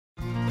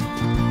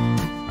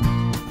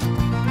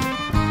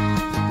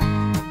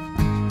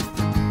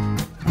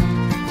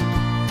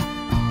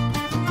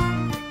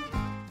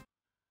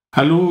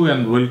Hello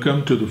and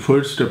welcome to the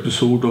first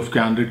episode of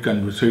Candid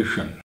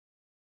Conversation.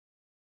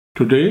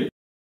 Today,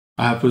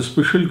 I have a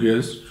special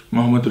guest,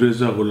 Mohammad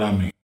Reza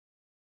Gholami.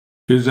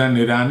 He is an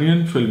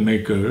Iranian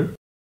filmmaker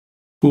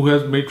who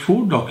has made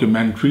four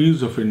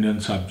documentaries of Indian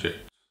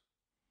subjects.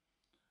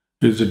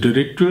 He is a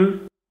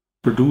director,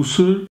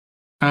 producer,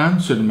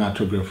 and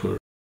cinematographer.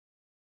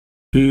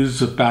 He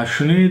is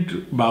passionate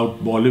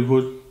about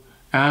Bollywood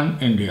and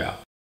India.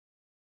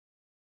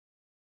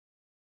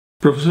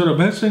 Professor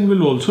Prabhat Singh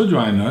will also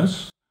join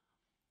us.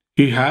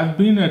 He has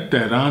been at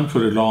Tehran for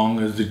long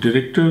as the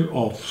director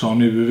of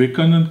Swami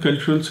Vivekanand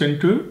Cultural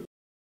Center.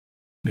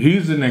 He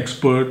is an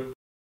expert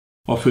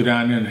of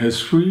Iranian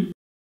history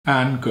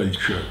and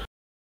culture.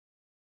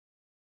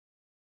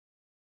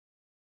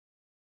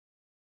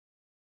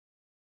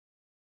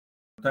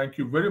 Thank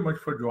you very much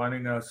for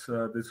joining us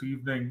this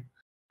evening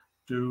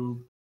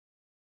to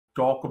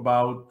talk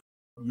about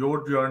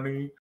your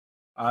journey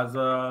as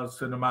a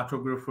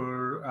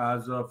cinematographer,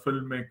 as a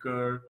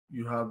filmmaker.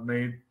 You have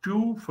made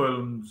two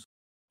films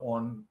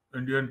on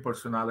Indian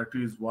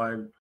personalities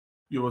while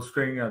you were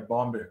staying at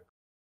Bombay,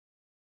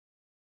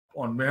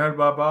 on Meher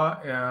Baba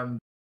and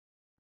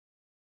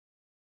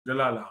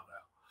Jalal Aga.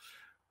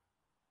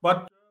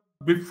 But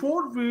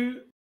before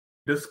we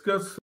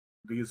discuss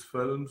these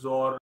films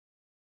or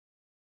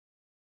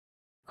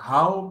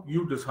how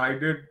you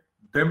decided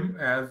them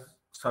as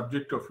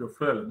subject of your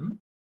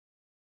film,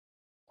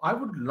 I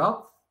would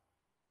love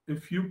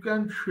if you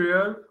can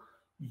share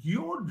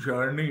your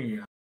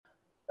journey.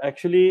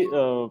 Actually,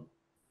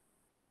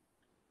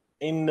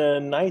 in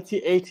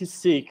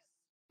 1986,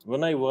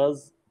 when I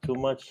was too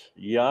much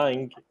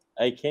young,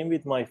 I came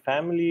with my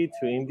family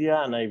to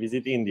India and I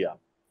visit India.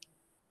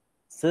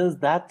 Since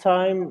that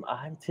time,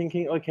 I'm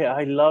thinking, okay,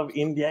 I love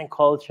Indian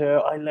culture.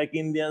 I like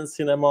Indian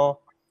cinema.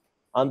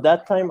 On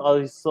that time,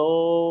 I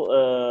saw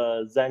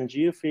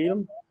Zanjeer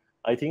film,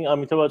 I think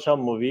Amitabh Bachchan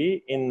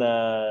movie in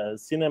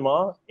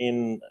cinema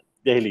in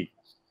Delhi.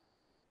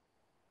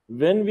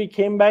 When we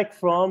came back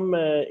from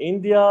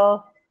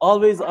India,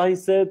 always I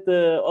said,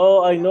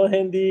 "Oh, I know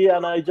Hindi,"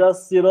 and I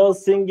just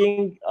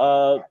singing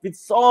with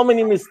so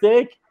many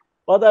mistakes,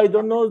 but I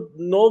don't know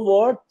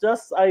word.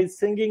 Just I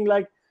singing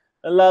like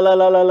la la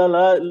la la la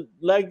la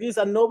like this,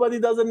 and nobody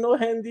doesn't know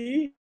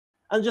Hindi,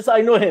 and just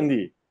I know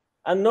Hindi,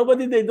 and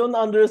nobody they don't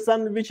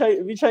understand which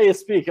I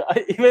speak.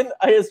 Even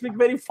I speak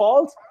very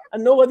false,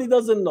 and nobody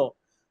doesn't know.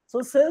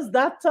 So since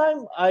that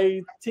time,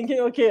 I thinking,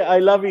 okay, I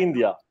love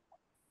India.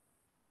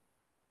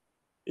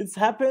 It's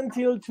happened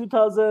till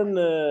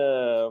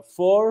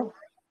 2004.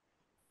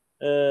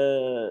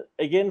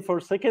 Again, for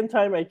second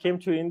time, I came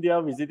to India,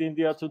 visit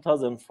India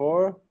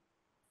 2004.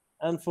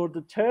 And for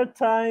the third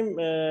time,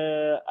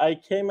 I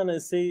came and I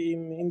stayed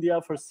in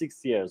India for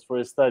 6 years for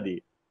a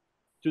study,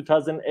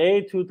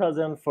 2008,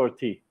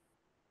 2014.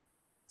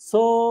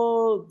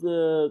 So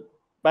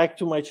back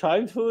to my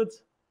childhood.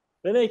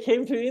 When I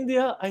came to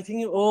India, I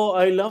think, oh,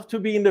 I love to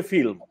be in the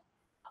film.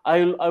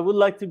 I would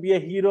like to be a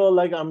hero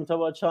like Amitabh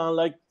Bachchan,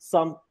 like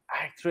some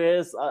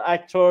actors.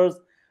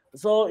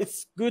 So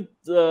it's good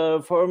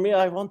for me.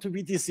 I want to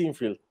be this in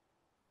film.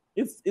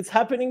 It's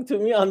happening to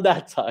me on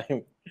that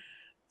time.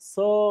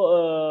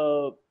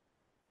 So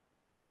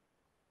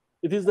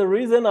it is the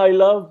reason I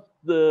love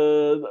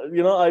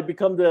I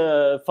become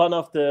the fan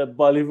of the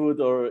Bollywood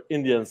or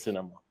Indian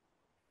cinema.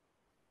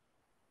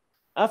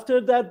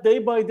 After that, day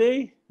by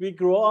day, we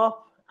grow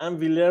up and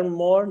we learn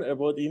more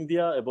about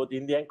India, about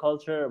Indian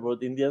culture,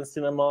 about Indian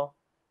cinema,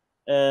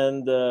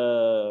 and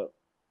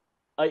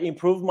I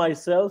improve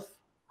myself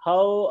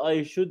how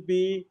I should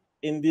be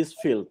in this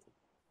field.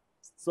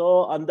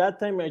 So on that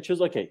time, I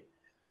choose, okay,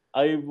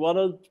 I want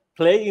to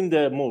play in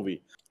the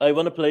movie. I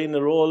want to play in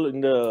the role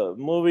in the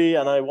movie,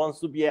 and I want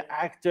to be an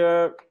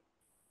actor.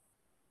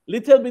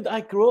 Little bit I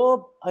grew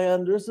up, I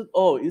understood,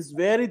 oh, it's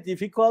very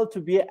difficult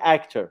to be an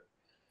actor.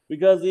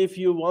 Because if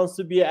you want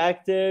to be an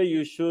actor,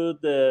 you should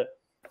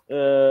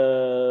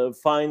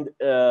find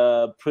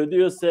a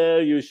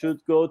producer, you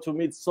should go to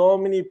meet so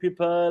many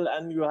people,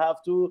 and you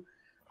have to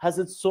has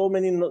it so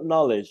many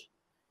knowledge.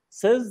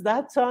 Since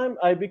that time,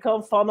 I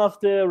become fan of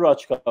the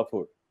Raj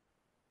Kapoor.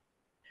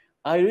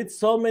 I read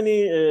so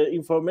many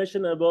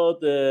information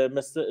about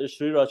Mr.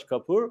 Shri Raj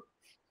Kapoor.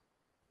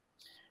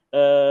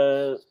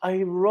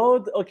 I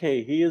wrote,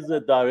 okay, he is a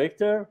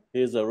director,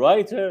 he is a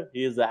writer,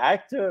 he is an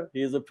actor,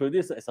 he is a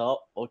producer. I said, oh,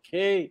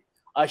 okay,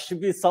 I should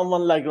be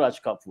someone like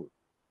Raj Kapoor.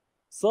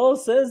 So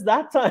since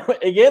that time,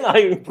 again, I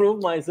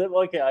improved myself.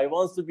 Okay, I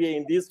want to be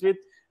in this with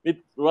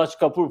Raj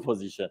Kapoor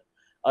position.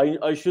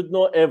 I should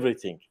know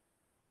everything.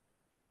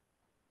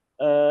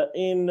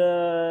 In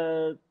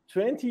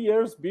 20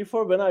 years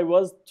before, when I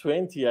was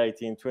 20, I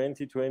think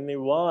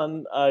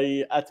 2021,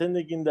 I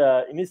attended in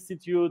the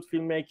Institute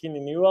Filmmaking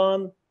in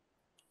Iran.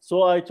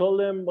 So I told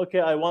them, okay,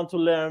 I want to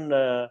learn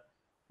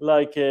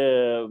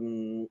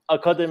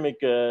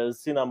academic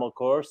cinema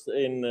course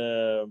in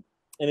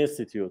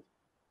institute.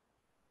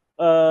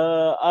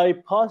 I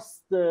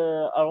passed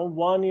around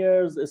 1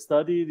 year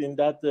studied in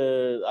that.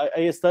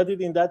 I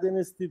studied in that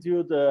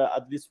institute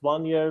at least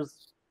 1 year.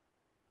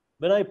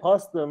 When I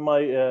passed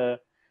my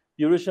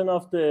duration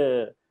of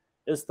the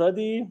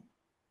study,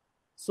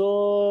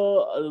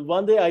 so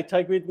one day I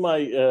talked with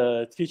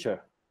my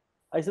teacher.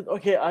 I said,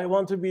 okay, I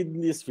want to be in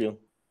this film.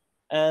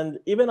 And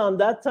even on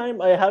that time,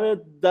 I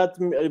have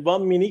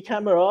one mini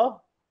camera,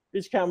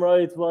 which camera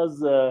it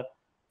was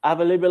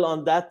available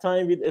on that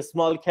time with a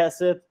small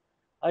cassette.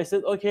 I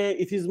said, okay,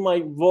 it is my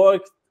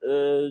work.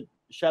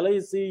 Shall I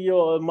see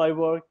my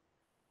work?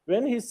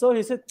 When he saw,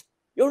 he said,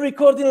 you're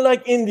recording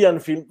like Indian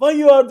film. Why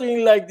you are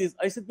doing like this?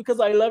 I said, because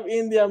I love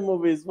Indian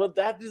movies. For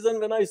that reason,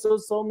 when I saw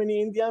so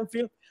many Indian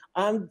film,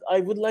 and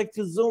I would like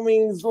to zoom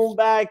in, zoom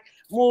back,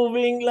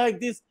 moving like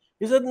this.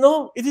 He said,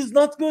 no, it is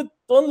not good.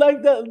 Don't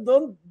like that.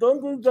 Don't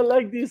do it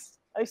like this.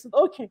 I said,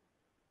 okay.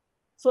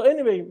 So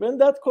anyway, when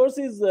that course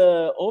is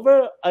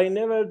over, I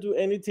never do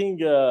anything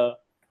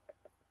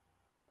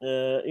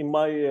in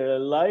my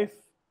life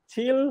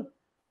till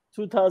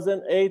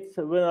 2008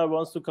 when I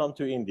want to come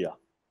to India.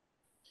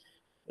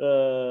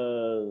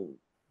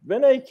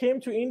 When I came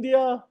to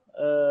India,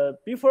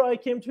 before I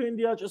came to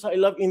India, just I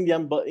love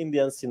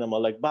Indian cinema,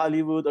 like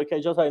Bollywood. Okay,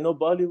 just I know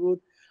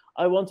Bollywood.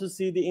 I want to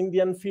see the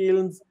Indian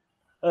films.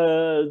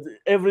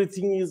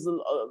 Everything is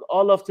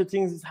all of the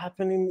things is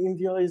happening in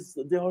India.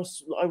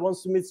 I want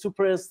to meet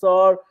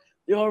superstar.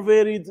 They are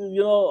very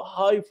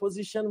high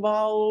position.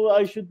 Wow,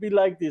 I should be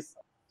like this.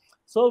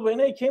 So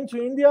when I came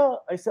to India,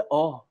 I said,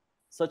 oh,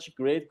 such a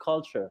great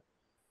culture,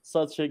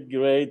 such a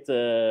great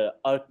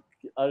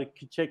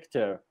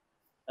architecture,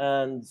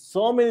 and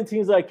so many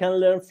things I can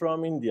learn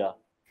from India.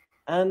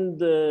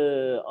 And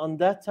on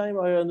that time,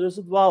 I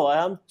understood, wow,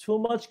 I am too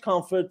much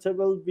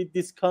comfortable with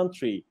this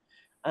country.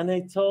 And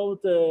I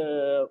thought,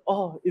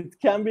 oh, it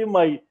can be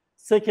my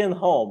second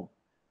home.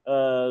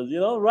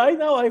 Right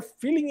now I'm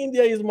feeling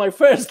India is my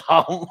first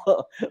home.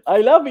 I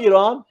love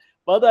Iran,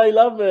 but I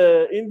love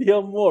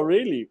India more,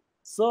 really.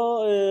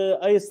 So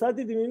I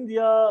studied in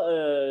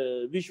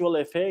India visual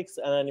effects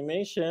and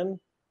animation.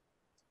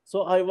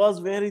 So I was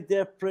very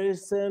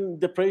depression.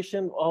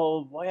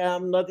 Oh, why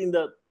I'm not in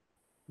the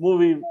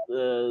movie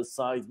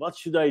side? What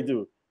should I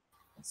do?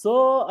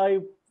 So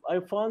I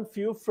found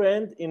few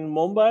friends in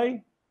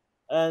Mumbai,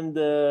 and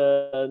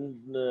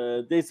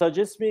they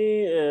suggest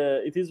me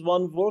it is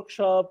one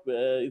workshop.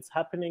 It's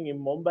happening in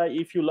Mumbai.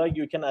 If you like,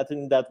 you can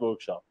attend that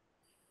workshop.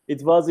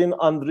 It was in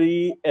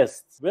Andri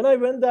Est. When I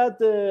went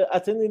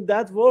attending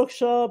that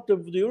workshop, the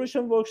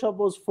duration workshop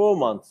was 4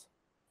 months.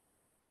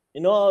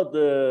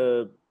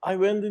 I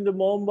went in the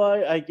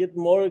Mumbai. I get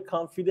more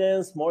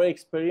confidence, more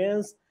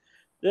experience.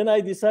 Then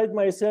I decide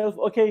myself,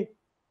 okay,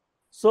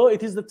 so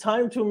it is the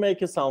time to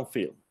make a sound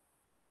film.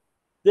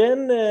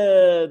 Then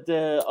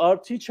our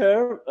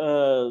teacher,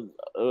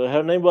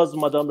 her name was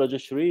Madame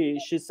Rajeshri,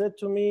 she said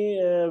to me,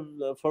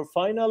 for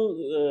final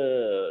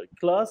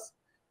class,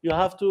 you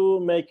have to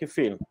make a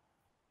film.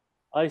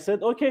 I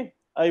said, okay,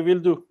 I will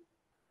do.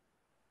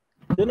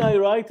 Then I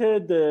write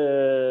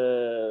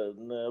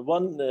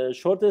one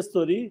short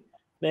story,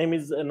 name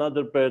is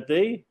Another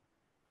Birthday,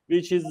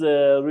 which is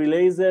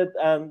released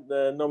and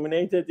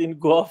nominated in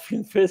Goa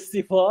Film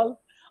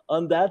Festival.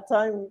 On that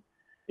time,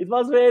 it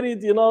was very,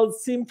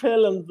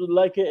 simple and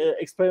like an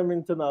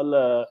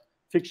experimental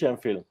fiction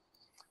film.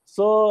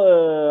 So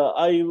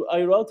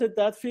I wrote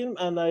that film,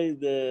 and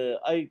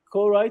I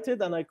co-wrote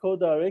and I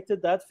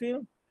co-directed that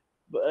film,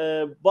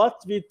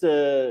 but with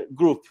a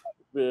group.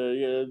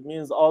 It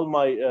means all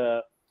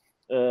my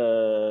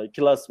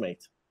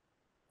classmates.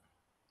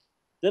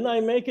 Then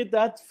I make it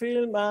that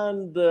film,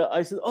 and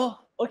I said, oh,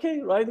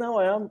 okay, right now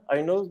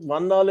I know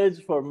one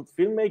knowledge for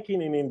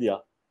filmmaking in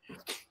India.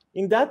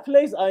 In that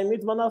place, I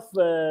meet one of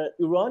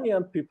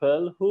Iranian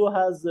people who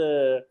has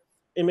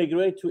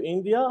immigrated to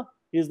India.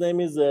 His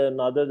name is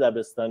Nader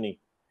Dabestani.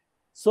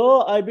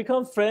 So I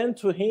become friend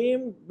to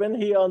him when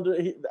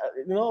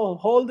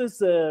whole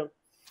this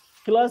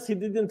class, he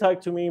didn't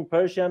talk to me in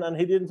Persian, and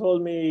he didn't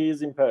told me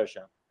he's in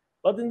Persian.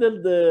 But in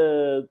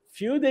the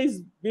few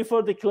days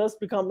before the class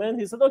become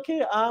end, he said,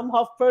 okay, I'm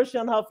half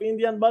Persian, half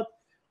Indian, but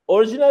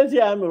originally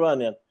I'm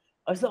Iranian.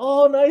 I said,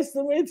 oh, nice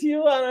to meet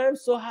you, and I'm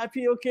so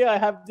happy. Okay, I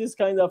have this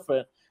kind of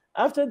friend.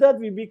 After that,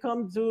 we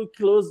become too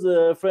close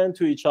friend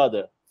to each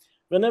other.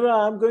 Whenever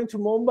I'm going to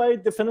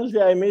Mumbai,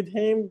 definitely I meet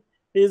him.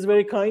 He's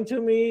very kind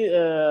to me,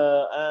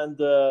 and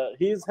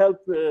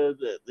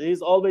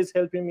he's always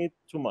helping me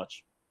too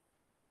much.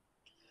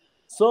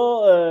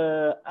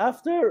 So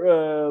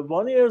after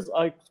 1 year,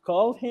 I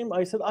called him.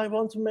 I said, I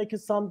want to make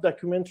some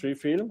documentary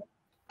film.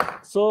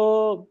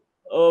 So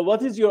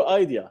what is your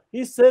idea?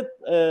 He said,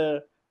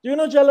 do you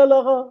know Jalal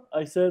Agha?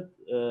 I said,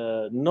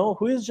 no,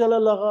 who is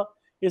Jalal Agha?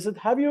 He said,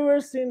 have you ever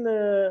seen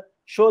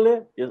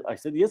Sholay? Yes. I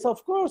said, yes,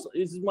 of course.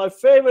 It's my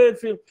favorite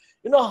film.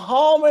 You know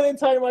how many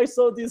times I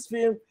saw this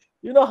film?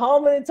 You know how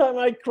many times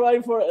I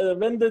cried for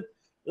when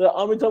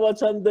Amitabh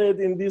Bachchan did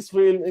in this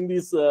film, in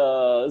this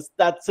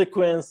that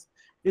sequence.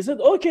 He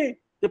said, okay,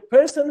 the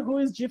person who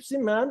is Gypsy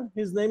Man,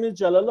 his name is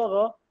Jalal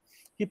Agha.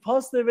 He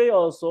passed away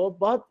also.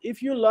 But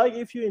if you're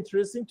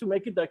interested to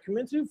make a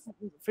documentary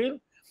film,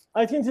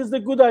 I think it's a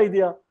good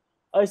idea.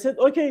 I said,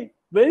 okay,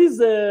 where is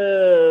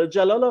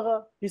Jalal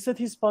Agha? He said,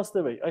 he's passed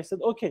away. I said,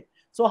 okay.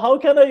 So how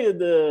can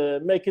I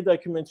make a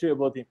documentary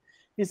about him?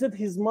 He said,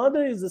 his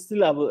mother is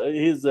still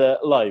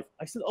alive.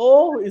 I said,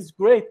 oh, it's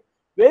great.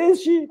 Where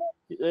is she?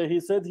 He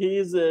said,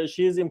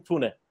 she is in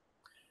Pune.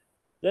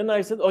 Then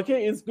I said,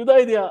 okay, it's a good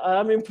idea. I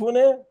am in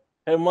Pune,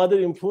 her mother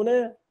in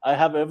Pune. I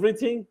have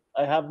everything.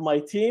 I have my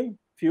team.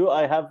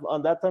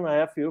 On that time, I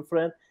have few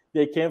friends.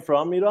 They came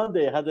from Iran.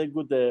 They had a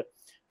good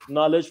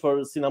knowledge for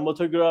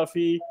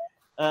cinematography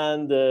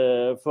and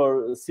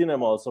for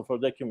cinema, also for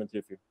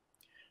documentary film.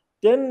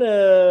 Then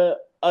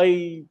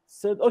I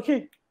said,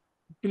 okay,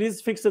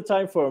 please fix the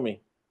time for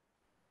me.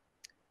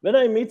 When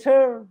I meet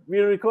her,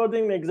 we're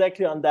recording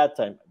exactly on that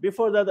time.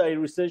 Before that, I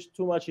researched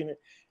too much in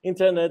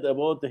internet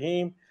about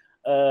him.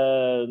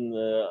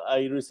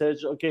 I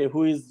researched, okay,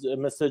 who is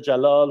Mr.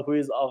 Jalal, who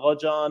is Agha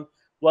Jan,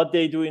 what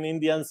they do in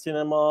Indian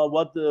cinema,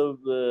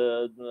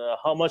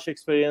 how much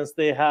experience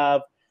they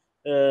have,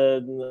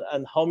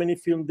 and how many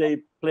films they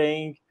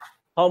playing,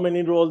 how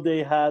many roles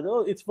they had.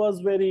 Oh, it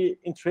was very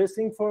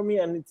interesting for me,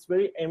 and it's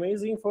very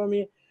amazing for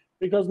me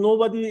because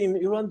nobody in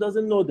Iran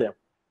doesn't know them.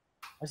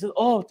 I said,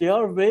 oh, they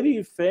are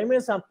very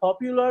famous and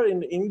popular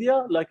in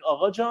India, like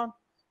Agha Jan.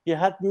 He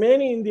had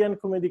many Indian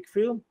comedic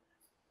films,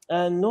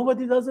 and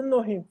nobody doesn't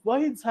know him. Why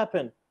it's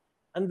happened?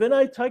 And when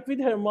I talked with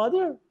her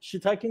mother, she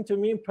talking to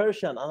me in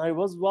Persian, and I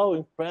was, wow,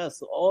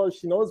 impressed. Oh,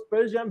 she knows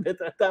Persian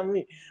better than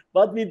me,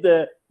 but with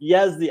the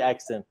Yazdi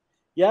accent.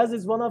 Yazd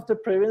is one of the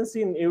provinces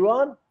in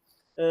Iran,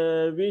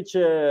 which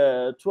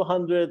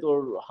 200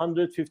 or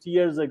 150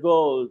 years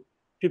ago,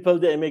 people,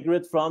 they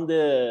immigrate from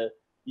the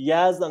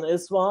Yazd and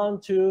Isfahan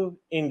to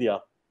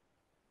India.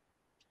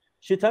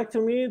 She talked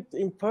to me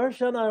in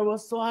Persian. I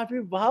was so happy.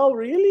 Wow,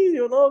 really?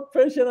 You know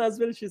Persian as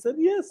well? She said,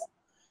 yes.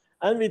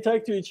 And we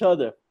talked to each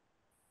other.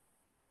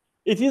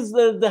 It is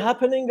the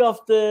happening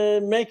of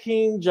the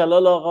making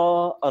Jalal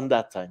Agha on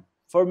that time.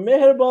 For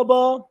Meher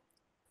Baba,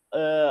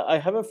 I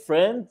have a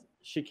friend.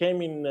 She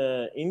came in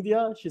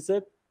India. She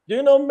said, do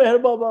you know Meher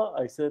Baba?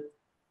 I said,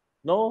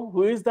 no.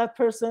 Who is that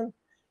person?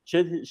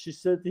 She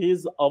said,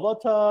 he's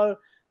Avatar.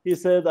 He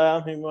said, I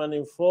am human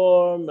in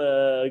form,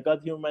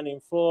 God human in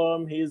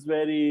form. He is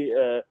very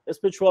a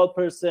spiritual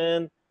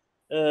person.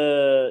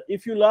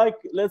 If you like,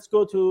 let's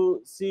go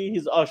to see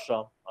his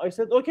ashram. I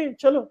said, okay,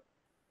 chalo.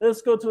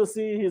 Let's go to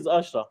see his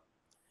ashram.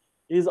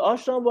 His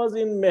ashram was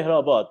in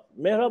Mehrabad.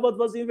 Mehrabad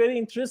was very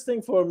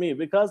interesting for me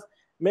because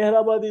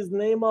Mehrabad is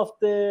name of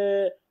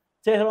the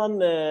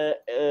Tehran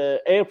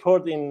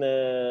airport in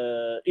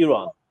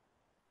Iran.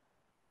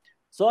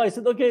 So I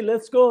said, okay,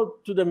 let's go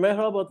to the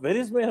Mehrabad. Where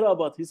is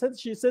Mehrabad?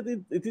 She said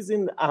it is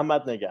in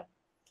Ahmadnagar.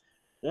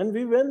 And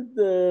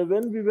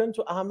when we went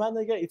to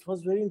Ahmadnagar, it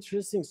was very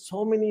interesting.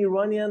 So many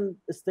Iranians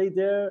stayed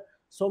there.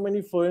 So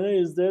many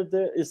foreigners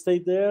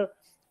stayed there.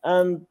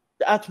 And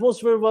the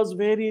atmosphere was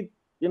very,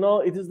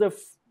 it is the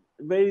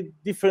very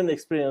different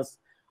experience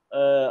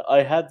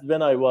I had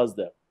when I was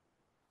there.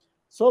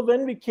 So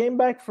when we came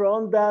back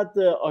from that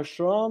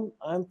ashram,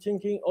 I'm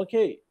thinking,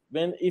 okay,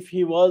 if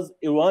he was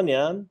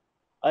Iranian,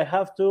 I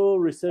have to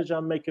research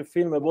and make a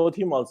film about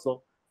him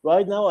also.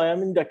 Right now, I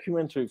am in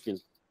documentary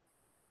field.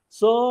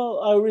 So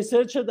I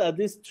researched at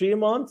least 3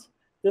 months.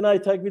 Then I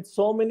talked with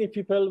so many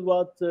people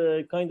what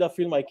kind of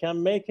film I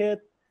can make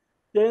it.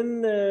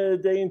 Then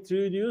they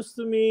introduced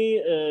to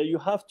me, you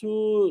have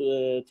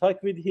to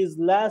talk with his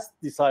last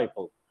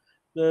disciple.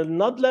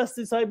 Not last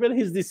disciple,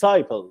 his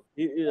disciple.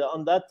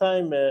 On that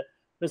time,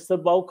 Mr.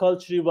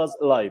 Baukalchi was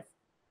alive.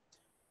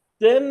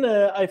 Then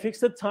I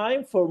fixed a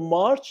time for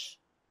March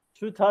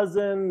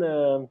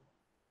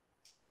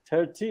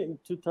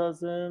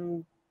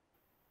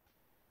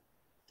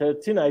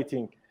 2013, I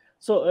think.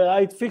 So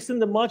I fixed in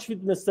the March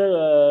with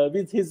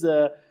with his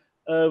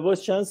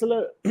vice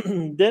chancellor.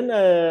 Then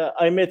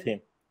I met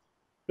him.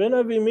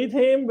 When we meet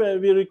him,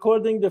 we're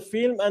recording the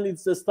film, and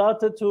it's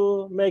started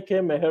to make a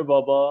Meher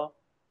Baba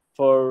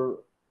for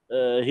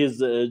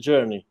his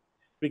journey,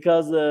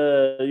 because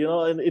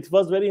and it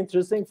was very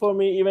interesting for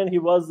me. Even he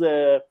was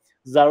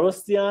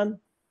Zoroastrian,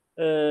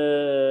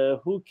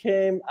 who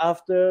came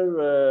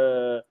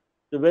after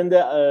when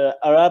the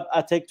Arab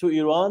attack to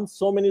Iran.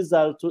 So many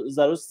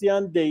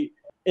Zoroastrian, they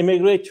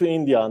immigrate to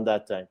India on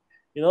that time.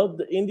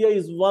 India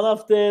is one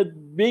of the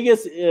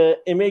biggest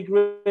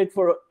immigrant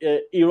for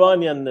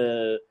Iranian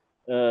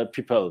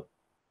people.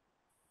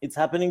 It's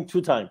happening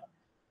 2 times,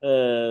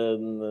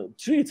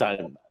 3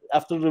 times.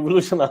 After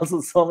revolution,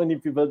 also so many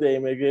people, they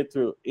immigrate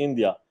to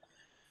India.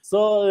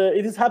 So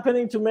it is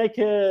happening to make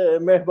a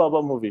Meher Baba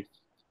movie.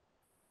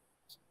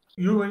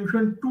 You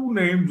mentioned 2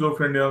 names of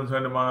Indian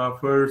cinema.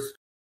 First,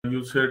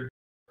 you said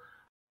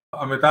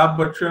Amitabh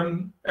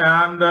Bachchan,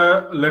 and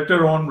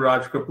later on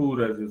Raj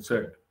Kapoor, as you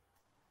said.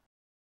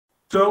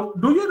 So,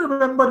 do you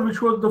remember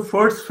which was the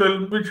first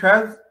film which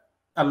has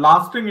a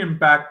lasting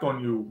impact on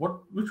you?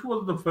 Which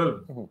was the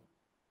film?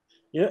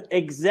 Mm-hmm.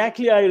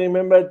 Exactly. I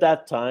remember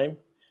that time.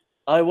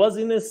 I was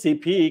in a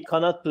CP,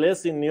 Connaught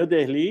Place in New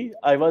Delhi.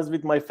 I was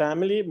with my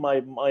family,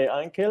 my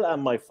uncle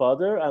and my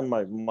father and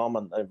my mom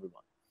and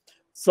everyone.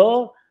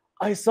 So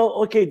I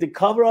saw, okay, the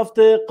cover of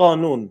the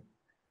Qanun,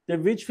 the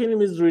which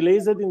film is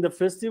released in the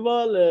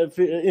festival,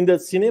 in the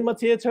cinema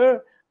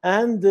theater.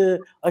 And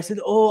I said,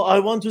 oh, I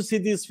want to see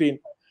this film.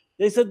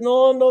 They said,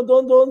 no, no,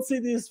 don't see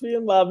this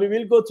film. We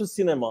will go to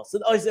cinema. So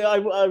I said,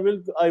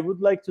 I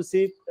would like to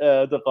see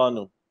the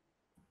Qanun.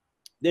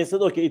 They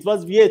said, okay, it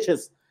was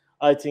VHS,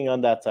 I think,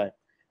 on that time.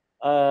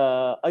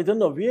 I don't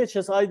know,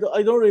 VHS,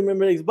 I don't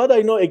remember, but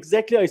I know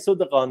exactly I saw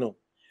the Qanun.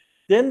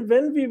 Then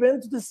when we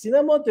went to the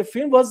cinema, the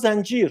film was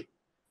Zanjir.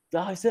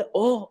 I said,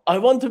 oh, I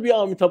want to be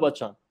Amitabh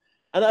Bachchan.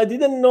 And I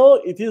didn't know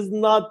it is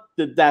not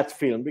that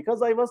film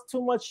because I was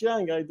too much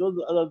young. I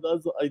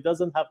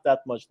doesn't have that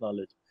much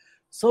knowledge.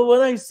 So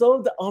when I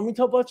saw the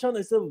Amitabh Bachchan,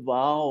 I said,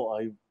 wow,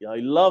 I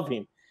love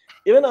him.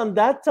 Even on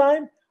that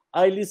time,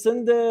 I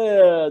listened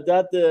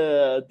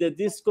the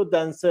disco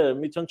dancer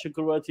Mithun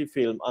Chakravarti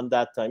film on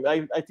that time.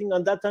 I think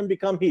on that time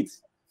become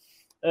hits.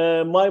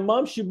 My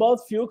mom, she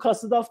bought few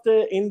cassettes of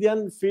the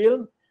Indian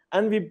film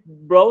and we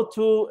brought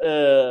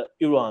to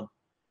Iran.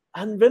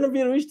 And when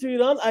we reached to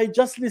Iran, I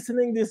just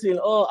listening this film.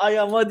 Oh, I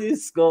am a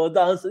disco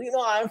dancer.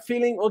 I'm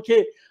feeling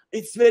okay.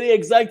 It's very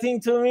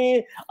exciting to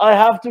me. I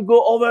have to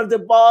go over the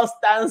bus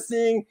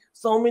dancing.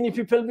 So many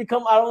people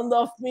become around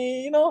of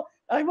me.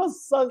 I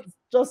was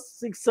just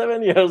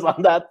 6-7 years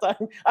on that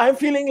time. I'm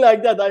feeling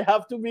like that. I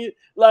have to be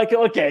like,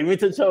 okay,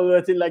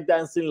 like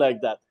dancing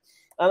like that.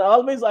 And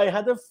always I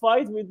had a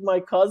fight with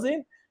my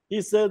cousin.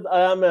 He said,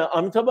 I am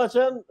Amitabh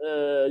Bachchan.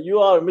 You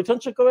are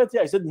Mithun Chakravarti.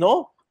 I said,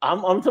 no,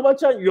 I'm Amitabh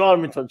Bachchan. You are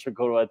Mithun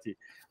Chakravarti.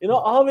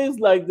 Always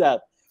like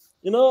that.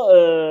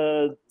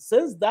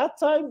 Since that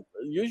time,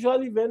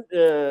 usually when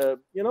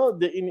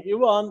in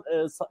Iran,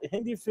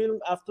 Hindi film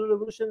after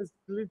revolution is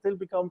little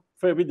become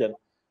forbidden.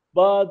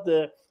 But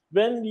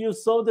when you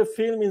saw the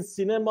film in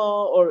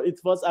cinema or it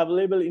was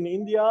available in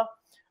India,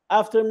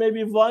 after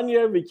maybe 1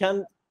 year we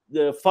can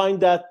find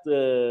that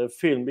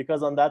film,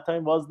 because on that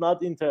time was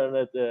not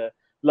internet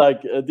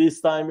like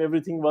this time.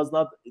 Everything was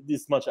not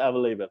this much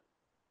available.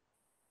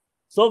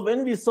 So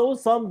when we saw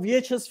some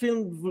VHS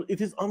film,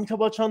 it is Amitabh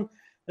Bachchan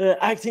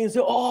acting.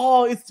 So,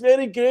 oh, it's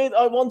very great.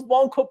 I want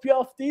one copy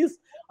of this.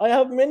 I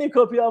have many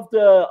copy of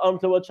the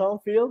Amitabh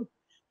Bachchan film,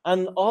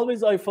 and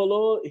always I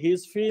follow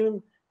his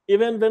film.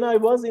 Even when I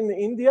was in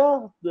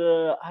India,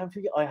 I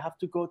think I have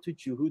to go to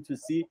Juhu to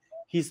see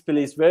his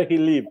place where he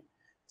lived.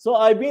 So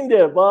I've been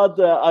there, but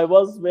I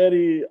was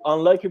very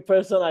unlucky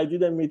person. I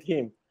didn't meet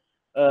him.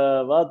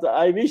 But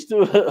I wish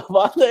to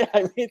one day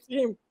I meet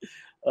him.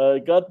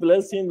 God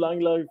bless him, long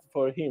life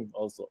for him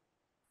also.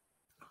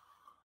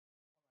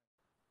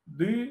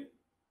 The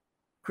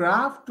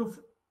craft of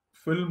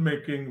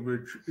filmmaking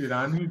which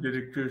Irani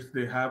directors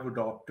they have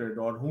adopted,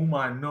 or whom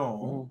I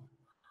know,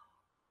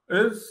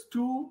 is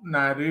to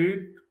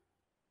narrate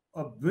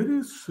a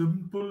very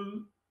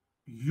simple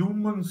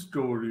human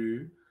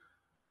story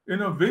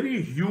in a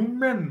very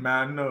human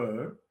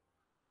manner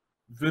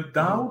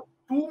without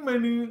too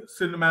many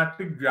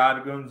cinematic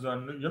jargons,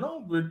 and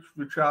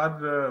which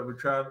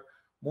are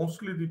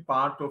mostly the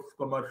part of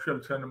commercial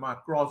cinema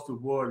across the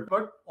world.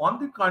 But on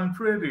the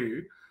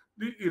contrary,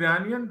 the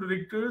Iranian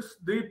directors,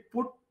 they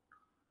put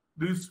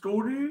the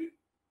story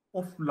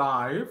of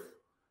life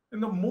in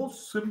the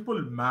most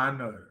simple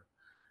manner,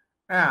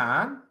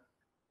 and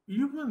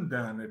even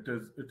then it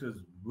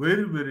is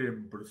very, very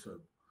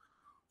impressive.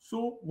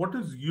 So what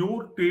is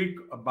your take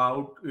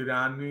about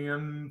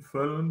Iranian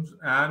films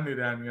and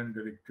Iranian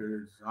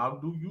directors? How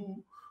do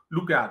you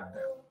look at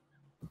them?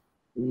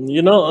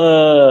 When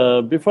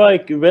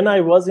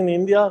I was in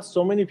India,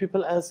 so many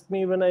people asked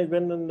me when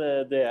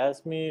they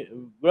asked me,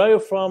 where are you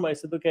from? I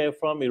said, okay, I'm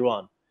from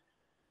Iran.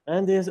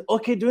 And they said,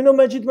 okay, do you know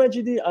Majid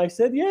Majidi? I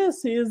said,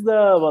 yes, he is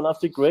the one of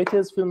the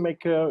greatest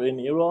filmmaker in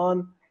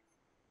Iran.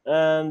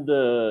 And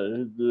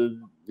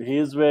he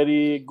is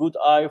very good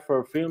eye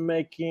for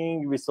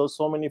filmmaking. We saw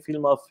so many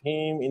film of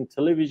him in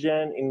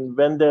television.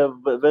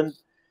 When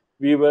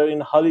we were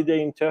in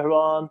holiday in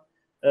Tehran,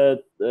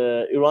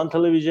 Iran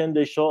television,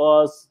 they show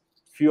us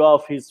few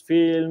of his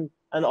film,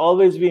 and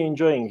always we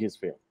enjoying his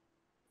film.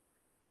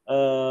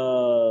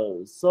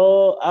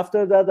 So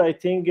after that, I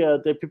think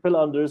the people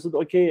understood.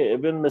 Okay,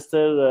 even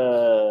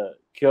Mr.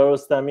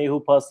 Kiarostami, who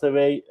passed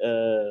away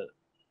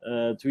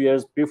 2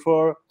 years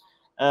before,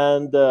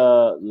 and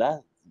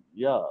last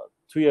year,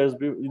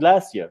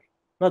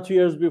 not 2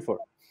 years before,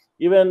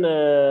 even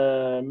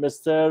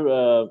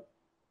Mr.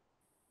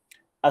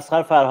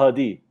 Asghar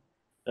Farhadi.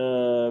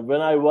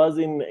 When I was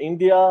in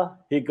India,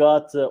 he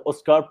got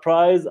Oscar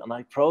Prize, and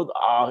I proud.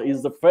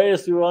 He's the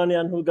first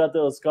Iranian who got the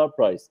Oscar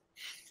Prize.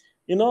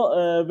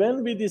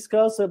 When we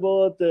discuss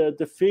about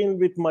the film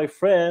with my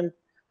friend,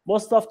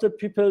 most of the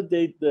people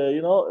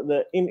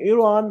in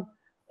Iran,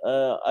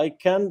 I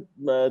can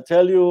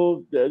tell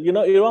you,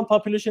 Iran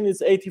population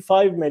is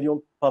 85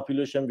 million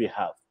population we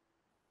have,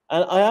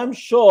 and I am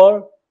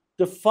sure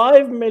the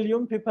 5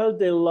 million people,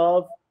 they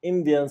love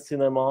Indian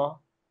cinema,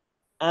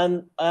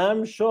 and I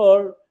am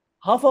sure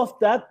half of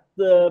that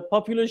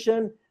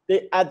population,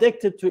 they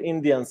addicted to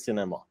Indian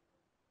cinema.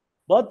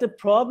 But the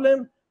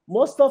problem,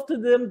 most of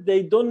them,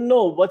 they don't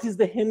know what is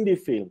the Hindi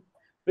film.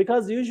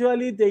 because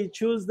usually they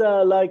choose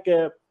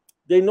the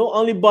they know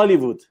only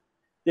Bollywood.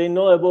 They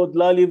know about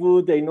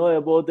Lollywood. They know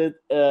about it.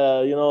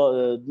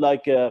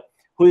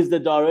 Who is the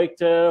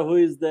director, who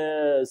is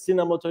the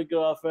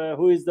cinematographer,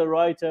 who is the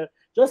writer.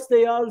 Just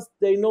they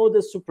know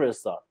the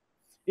superstar.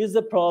 Is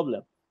the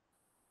problem.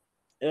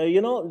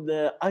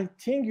 I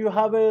think you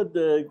have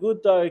the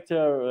good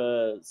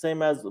director,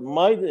 same as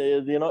my,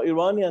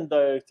 Iranian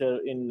director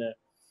in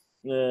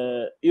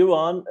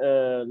Iran,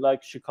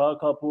 like Shikhar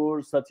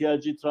Kapoor,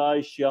 Satyajit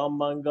Ray, Shyam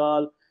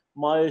Mangal,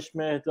 Mahesh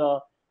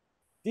Mehta.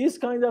 These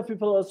kind of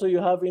people also you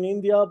have in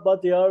India,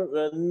 but they are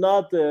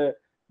not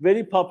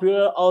very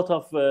popular out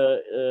of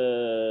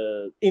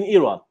in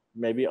Iran.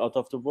 Maybe out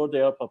of the world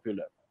they are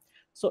popular.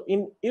 So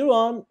in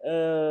Iran,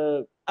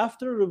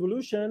 after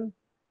revolution,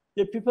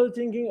 the people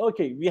thinking,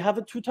 okay, we have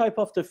a two type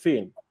of the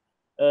film.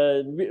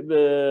 When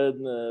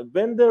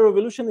the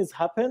revolution is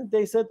happened,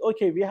 they said,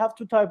 okay, we have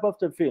two type of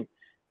the film.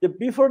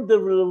 Before the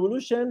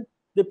revolution,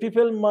 the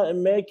people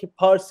make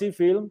Parsi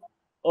film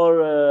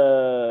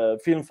or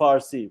film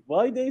Farsi.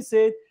 Why they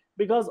said?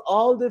 Because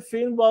all the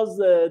film was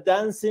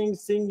dancing,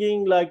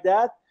 singing like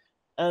that,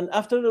 and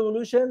after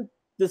revolution,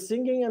 the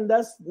singing and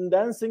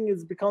dancing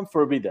is become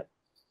forbidden.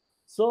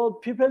 So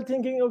people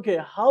thinking, okay,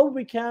 how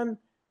we can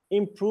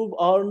improve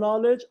our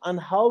knowledge and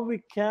how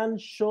we can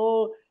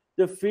show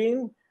the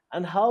film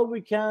and how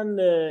we can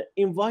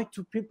invite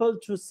to people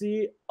to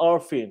see our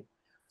film.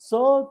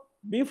 So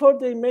before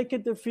they make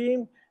it the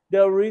film,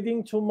 they're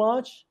reading too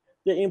much.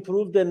 They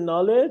improve their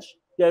knowledge.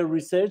 They're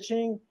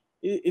researching.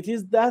 It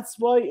is that's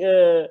why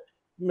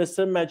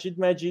Mr. Majid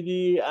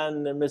Majidi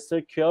and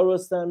Mr.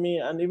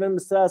 Kiarostami and even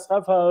Mr.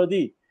 Asghar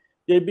Farhadi,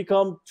 they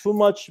become too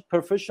much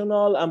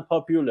professional and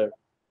popular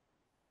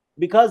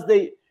because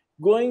they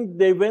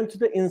went to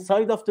the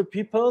inside of the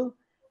people.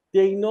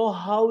 They know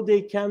how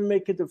they can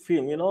make it a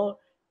film,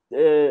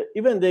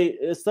 even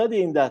they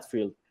study in that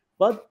field,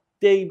 but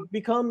they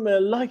become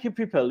like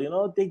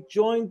people, they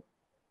join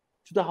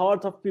to the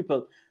heart of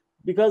people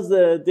because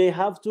they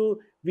have to,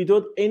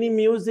 without any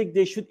music,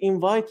 they should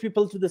invite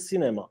people to the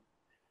cinema.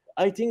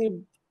 I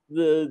think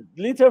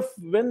later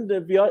when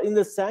we are in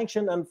the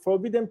sanctioned and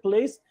forbidden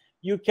place,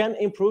 you can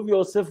improve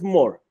yourself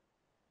more.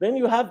 When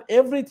you have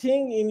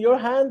everything in your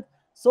hand,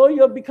 so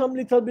you become a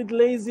little bit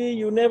lazy.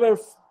 You never,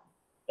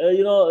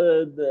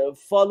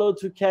 follow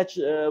to catch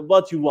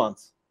what you want.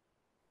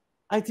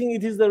 I think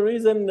it is the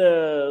reason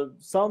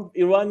some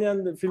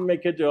Iranian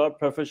filmmakers are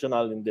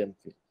professional in them.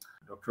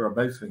 Dr.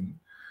 Prabhat Singh,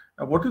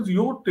 what is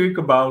your take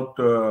about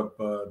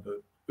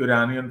the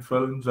Iranian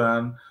films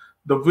and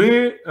the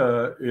way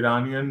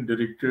Iranian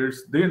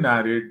directors they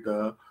narrate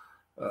the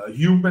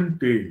human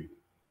tale,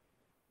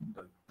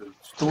 the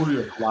story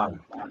of life?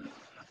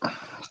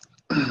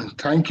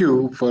 Thank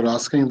you for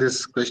asking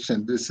this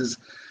question. This is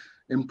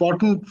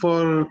important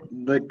for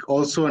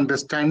also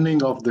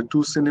understanding of the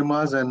two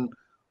cinemas and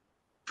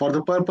for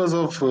the purpose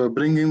of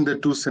bringing the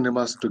two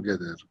cinemas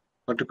together,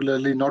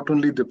 particularly not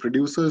only the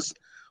producers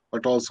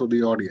but also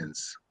the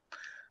audience.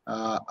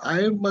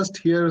 I must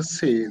here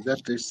say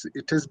that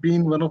it has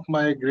been one of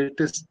my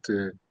greatest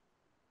good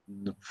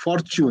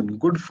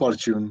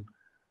fortune,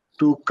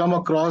 to come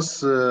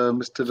across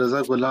Mr.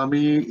 Reza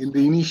Gholami in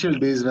the initial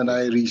days when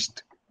I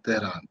reached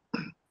Tehran.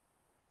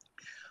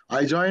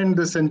 I joined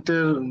the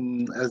center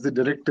as the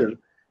director,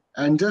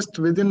 and just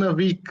within a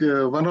week,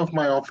 one of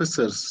my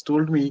officers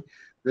told me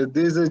that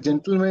there's a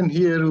gentleman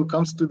here who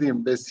comes to the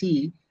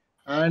embassy,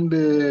 and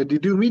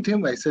did you meet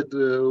him? I said,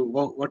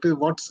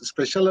 what's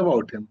special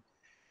about him?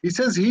 He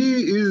says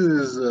he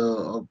is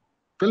a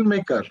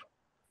filmmaker,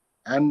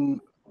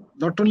 and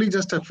not only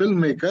just a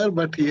filmmaker,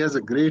 but he has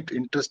a great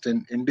interest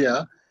in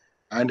India,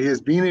 and he has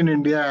been in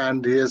India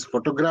and he has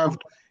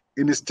photographed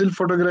in still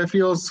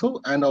photography also,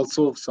 and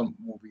also some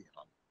movie.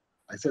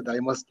 I said, I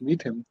must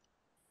meet him.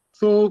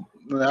 So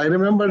I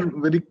remember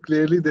very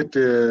clearly that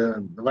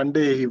one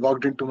day he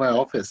walked into my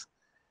office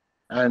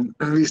and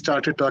we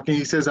started talking.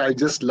 He says, I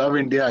just love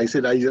India. I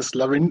said, I just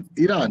love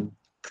Iran.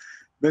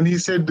 Then he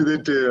said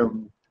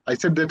that, I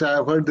said that I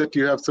have heard that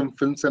you have some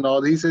films and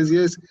all. He says,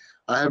 yes,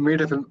 I have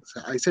made a film.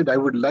 I said, I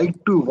would like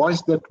to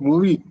watch that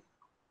movie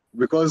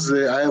because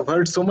I have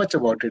heard so much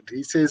about it.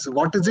 He says,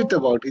 what is it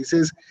about? He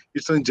says,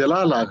 it's on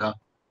Jalal Agha.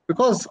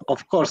 Because,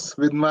 of course,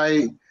 with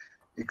my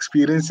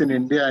experience in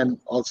India and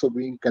also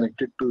being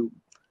connected to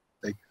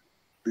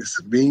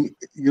this being,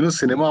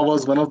 cinema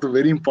was one of the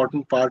very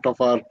important part of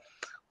our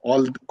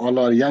all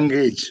our young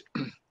age.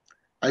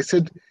 I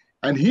said,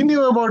 and he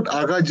knew about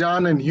Agha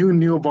Jan and he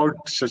knew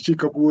about Shashi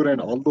Kapoor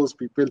and all those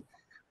people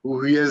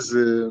who he has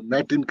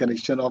met in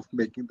connection of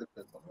making the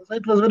film. So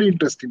it was very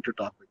interesting to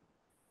talk with him.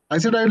 I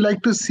said, I would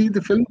like to see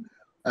the film,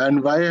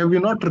 and why have you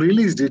not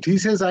released it? He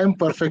says, I am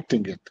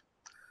perfecting it.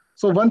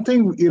 So one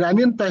thing,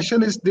 Iranian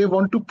passion is they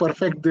want to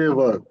perfect their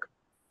work,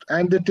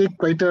 and they take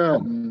quite a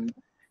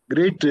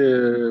great,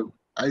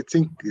 I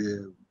think,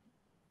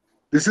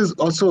 this is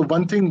also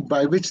one thing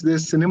by which their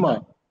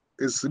cinema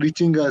is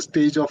reaching a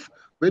stage of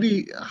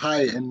very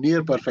high and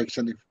near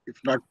perfection, if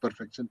not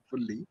perfection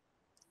fully.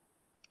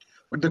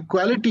 But the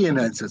quality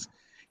enhances.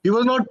 He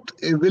was not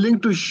willing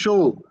to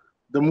show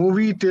the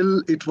movie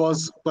till it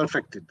was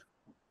perfected.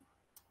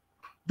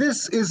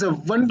 This is a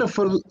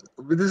wonderful,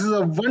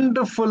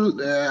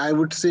 I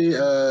would say,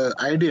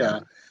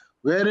 idea,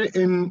 where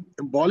in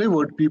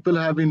Bollywood people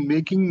have been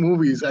making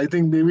movies. I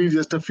think maybe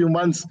just a few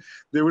months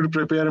they would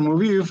prepare a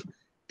movie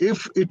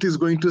if it is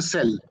going to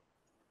sell.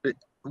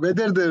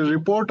 Whether the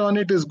report on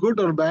it is good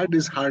or bad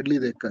is hardly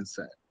their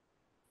concern.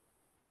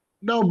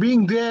 Now,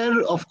 being there,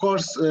 of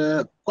course,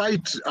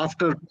 quite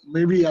after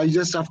maybe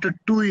after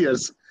 2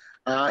 years,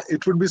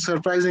 it would be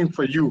surprising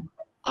for you.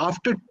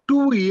 After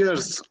 2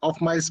 years of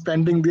my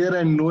spending there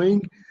and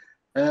knowing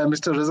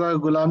Mr. Reza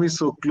Gholami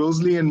so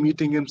closely and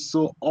meeting him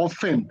so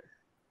often,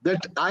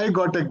 that I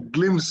got a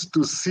glimpse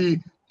to see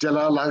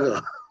Jalal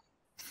Agha.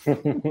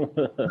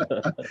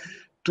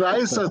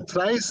 Twice or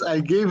thrice, I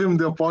gave him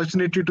the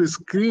opportunity to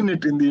screen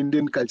it in the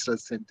Indian Cultural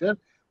Center.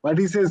 But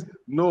he says,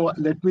 no,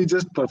 let me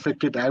just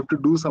perfect it. I have to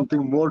do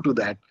something more to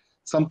that.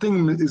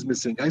 Something is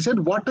missing. I said,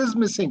 what is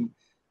missing?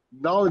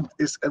 Now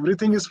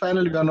everything is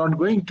final. You are not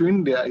going to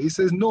India. He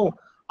says, no,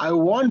 I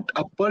want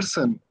a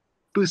person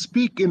to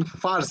speak in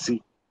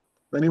Farsi.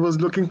 When he was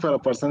looking for a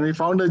person, he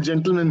found a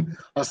gentleman,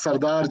 a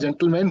Sardar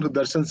gentleman,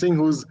 Darshan Singh,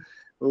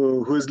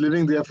 who is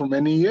living there for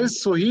many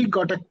years. So he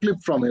got a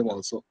clip from him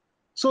also.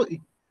 So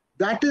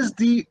that is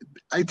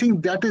I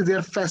think that is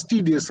their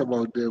fastidious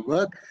about their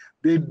work.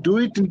 They do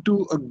it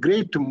into a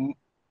great,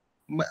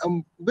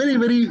 very,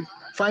 very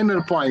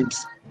finer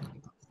points.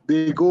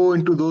 They go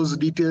into those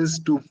details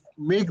to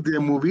make their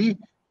movie,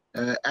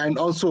 and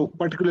also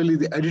particularly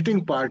the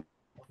editing part,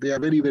 they are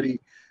very, very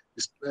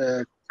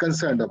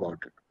concerned about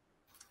it.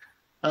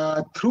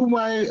 Through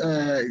my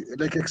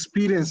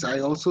experience,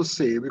 I also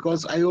say,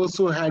 because I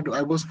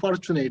was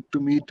fortunate to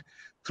meet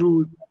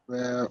through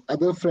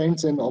other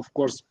friends and of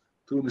course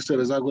through Mr.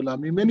 Reza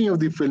Gholami, many of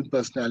the film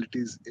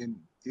personalities in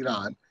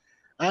Iran.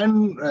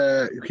 And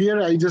here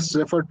I just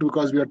refer to,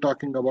 because we are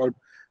talking about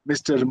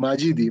Mr.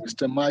 Majid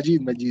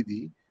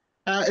Majidi.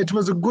 It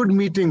was a good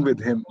meeting with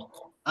him.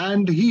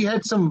 And he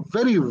had some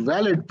very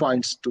valid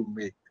points to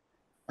make,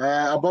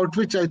 about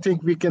which I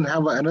think we can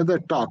have another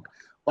talk.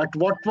 But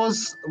what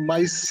was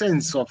my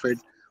sense of it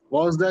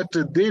was that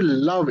they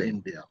love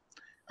India.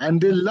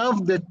 And they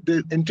love that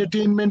the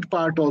entertainment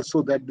part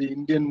also that the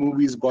Indian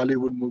movies,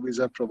 Bollywood movies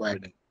are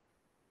providing.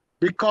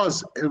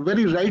 Because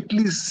very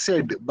rightly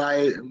said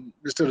by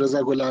Mr.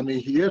 Reza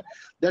Gholami here,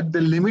 that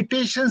the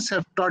limitations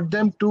have taught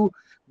them to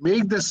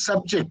make the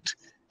subject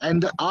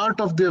and the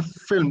art of their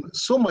film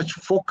so much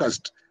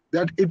focused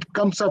that it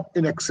comes up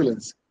in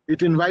excellence.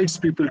 It invites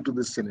people to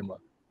the cinema.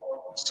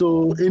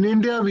 So in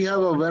India, we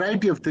have a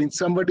variety of things.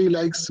 Somebody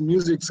likes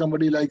music,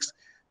 somebody likes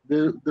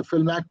the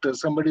film actor,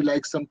 somebody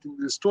likes something,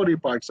 the story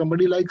part,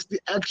 somebody likes the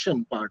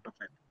action part of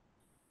it.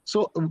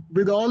 So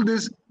with all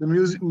this,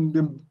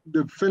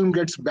 the film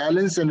gets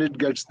balanced and it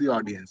gets the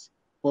audience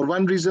for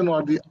one reason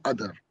or the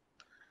other.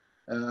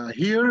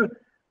 Here,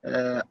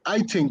 I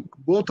think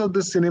both of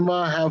the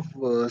cinema have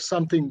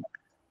something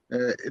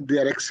they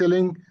are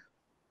excelling.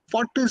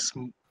 What is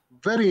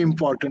very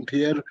important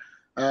here,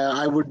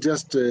 I would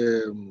just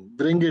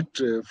bring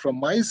it from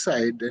my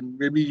side, and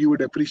maybe you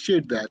would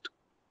appreciate that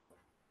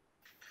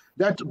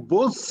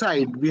both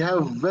sides, we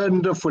have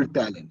wonderful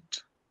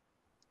talent.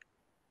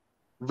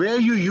 Where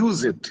you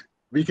use it,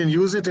 we can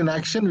use it in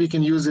action, we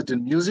can use it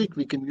in music,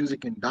 we can use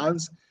it in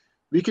dance,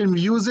 we can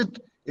use it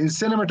in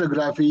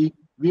cinematography,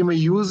 we may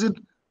use it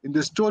in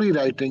the story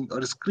writing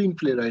or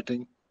screenplay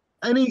writing.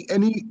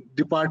 Any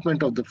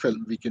department of the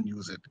film, we can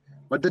use it.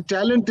 But the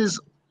talent is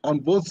on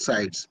both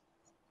sides.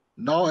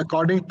 Now,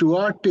 according to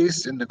our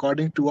taste and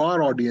according to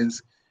our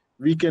audience,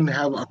 we can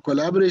have a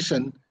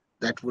collaboration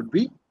that would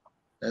be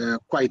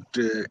quite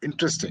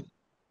interesting.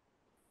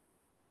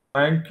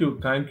 Thank you,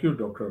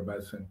 Dr.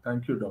 Basin.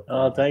 Thank you,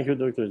 Dr. Thank you,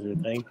 Dr. Ji.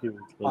 Thank you.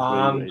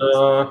 And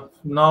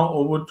now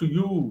over to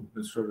you,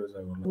 Mr. Reza.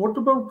 What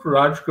about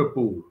Raj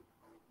Kapoor?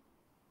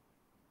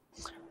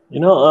 You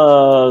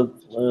know,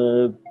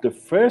 the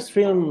first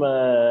film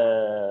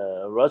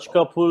Raj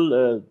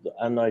Kapoor,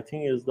 and I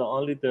think is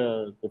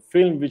the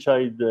film which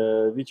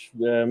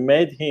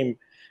made him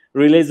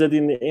released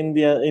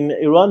in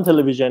Iran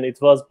television. It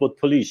was Bot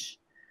Polish,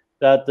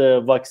 that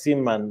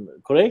Vaccine Man,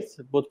 correct?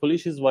 Bot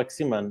Polish is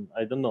Vaccine Man.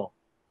 I don't know.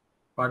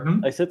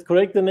 Pardon? I said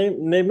correct the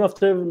name of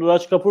the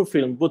Raj Kapoor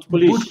film, Boot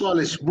Polish.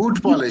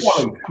 Boot Polish.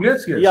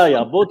 Yes.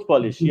 Yeah, Boot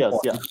Polish. Yes.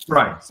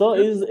 Right. So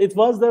it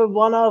was the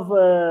one of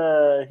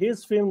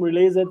his film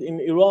released in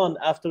Iran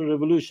after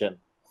revolution,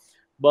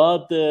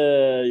 but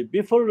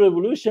before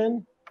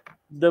revolution,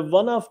 the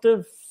one of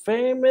the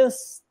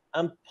famous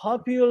and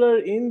popular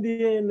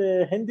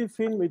Indian Hindi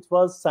film, it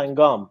was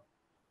Sangam.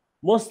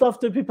 Most of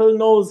the people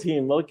knows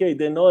him. Okay,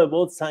 they know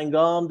about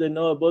Sangam, they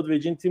know about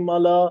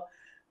Vijayintimala.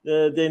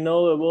 They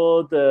know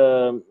about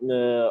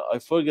I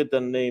forget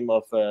the name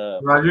of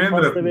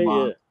Rajendra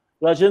Kumar.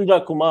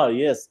 Rajendra Kumar.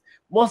 Yes,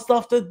 most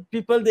of the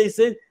people, they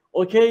say,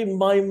 okay,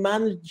 my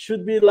man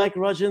should be like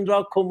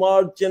Rajendra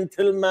Kumar,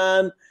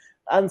 gentleman.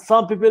 And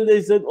some people,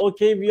 they said,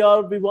 okay, we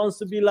want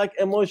to be like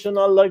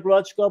emotional like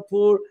Raj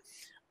Kapoor.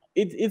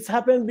 it's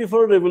happened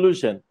before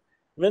revolution.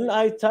 When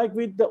I talk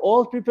with the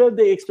old people,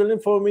 they explain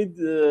for me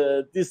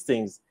these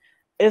things.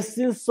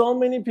 Still, so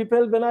many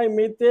people, when I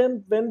meet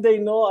them, when they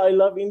know I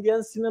love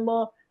Indian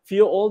cinema,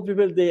 few old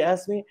people, they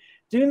ask me,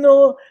 do you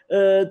know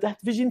that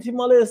Vijay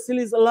Mala still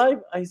is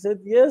alive? I said,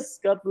 yes,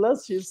 God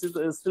bless, she's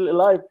still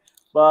alive.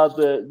 But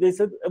they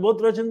said, about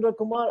Rajendra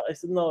Kumar? I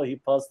said, no, he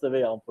passed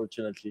away,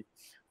 unfortunately.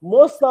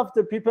 Most of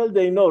the people,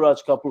 they know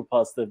Raj Kapoor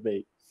passed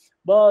away.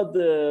 But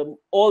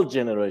old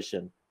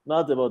generation,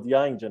 not about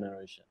young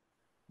generation.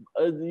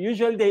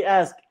 Usually they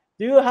ask,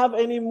 do you have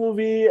any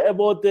movie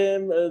about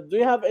them? Do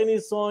you have any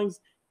songs?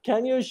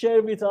 Can you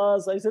share with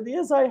us? I said,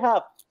 yes, I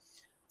have.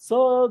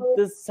 So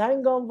the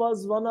Sangam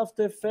was one of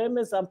the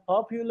famous and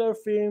popular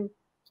film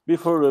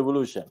before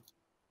revolution.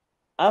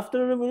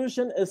 After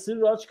revolution, still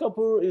Raj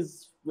Kapoor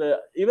is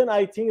even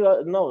I think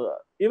no,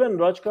 even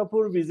Raj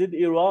Kapoor visit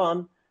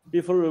Iran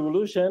before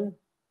revolution,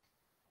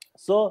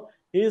 so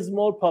he is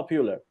more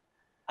popular.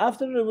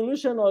 After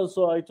revolution,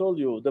 also I told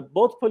you the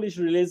both Polish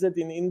released it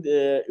in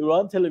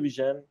Iran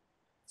television.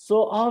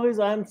 So always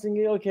I'm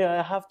thinking, okay,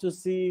 I have to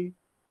see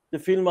the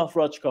film of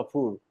Raj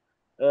Kapoor.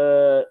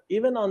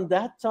 Even on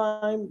that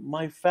time,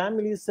 my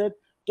family said,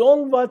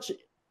 don't watch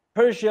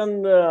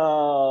Persian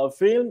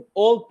film,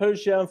 old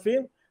Persian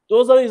film.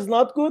 Those are is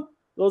not good.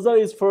 Those are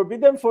is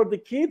forbidden for the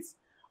kids.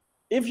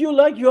 If you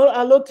like, you are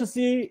allowed to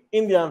see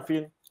Indian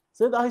film.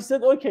 So I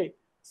said, okay.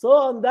 So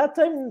on that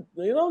time,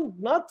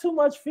 not too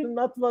much film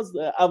not was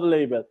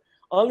available.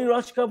 Only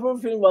Raj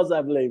Kapoor film was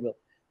available.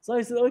 So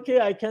I said,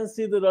 okay, I can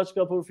see the Raj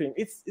Kapoor film.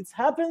 It's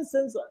happened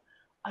since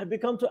I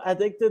become too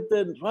addicted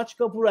to Raj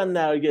Kapoor and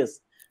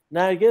Nargis.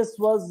 Nargis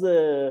was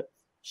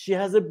she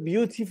has a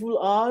beautiful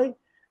eye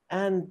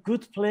and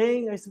good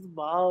playing. I said,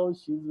 wow,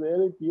 she's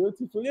very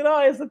beautiful.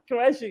 I said,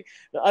 crashing.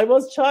 I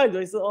was child.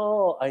 I said,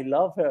 oh, I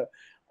love her.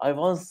 I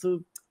want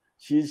to.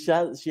 She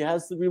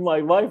has to be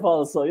my wife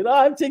also.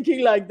 I'm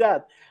thinking like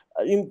that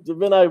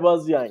when I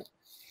was young.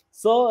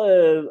 So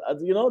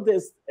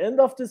this end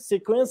of the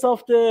sequence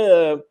of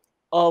the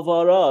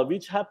Avara,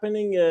 which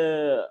happening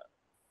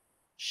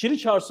Shri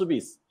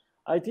Charsubis.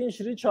 I think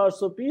Shri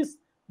Charsubis,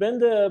 when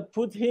they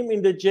put him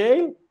in the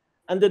jail,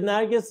 and the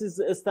Nargis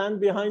is stand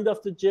behind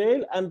of the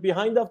jail, and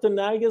behind of the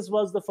Nargis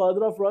was the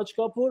father of Raj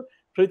Kapoor,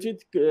 Prithvi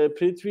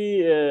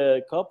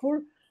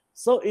Kapoor.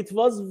 So it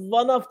was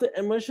one of the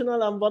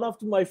emotional and one of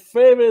my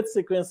favorite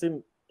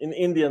sequences in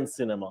Indian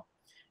cinema.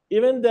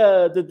 Even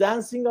the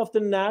dancing of the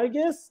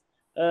Nargis,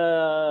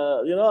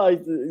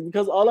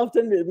 because all of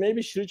them,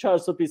 maybe Shri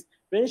Charsubis,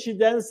 when she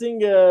dancing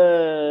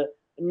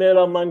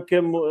Mera Man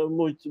Ke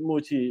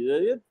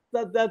Muchi,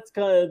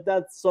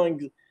 that song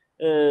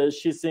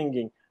she's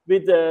singing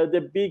with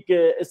the big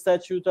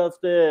statue of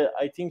the,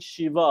 I think,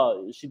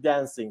 Shiva, she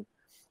dancing.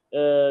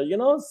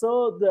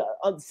 So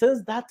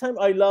since that time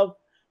I love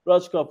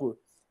Raj Kapoor.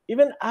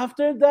 Even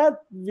after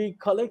that, we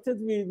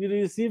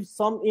received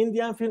some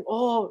Indian film.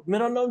 Oh,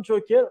 Mera Naam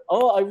Joker.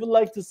 Oh, I would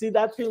like to see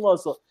that film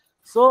also.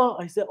 So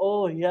I said,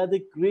 oh, he had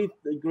a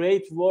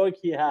great work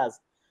he has.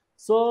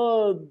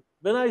 So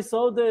when I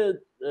saw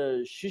the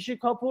Shishi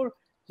Kapoor,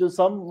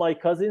 my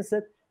cousin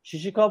said,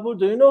 Shishi Kapoor,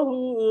 do you know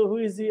who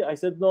is he? I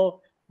said,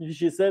 no.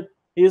 She said,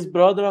 he is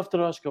brother of the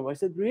Raj Kapoor. I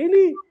said,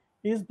 really?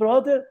 His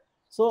brother?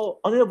 So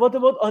what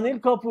about Anil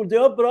Kapoor? They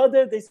are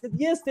brother. They said,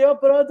 yes, they are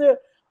brother.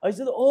 I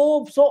said,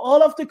 oh, so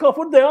all of the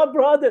Kapoor, they are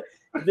brother.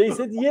 They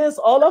said, yes,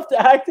 all of the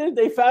actors,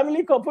 they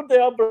family Kapoor, they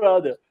are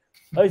brother.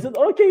 I said,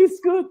 okay, it's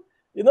good.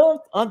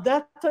 On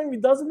that time, we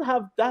doesn't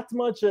have that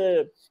much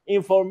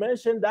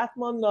information, that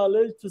much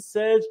knowledge to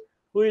search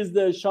who is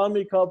the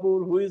Shami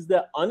Kapoor, who is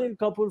the Anil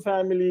Kapoor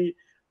family,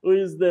 who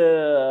is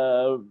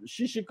the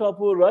Shishi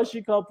Kapoor,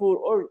 Rashi Kapoor,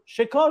 or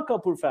Shekhar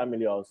Kapoor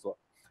family also.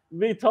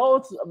 We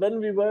thought,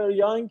 when we were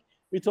young,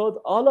 we thought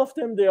all of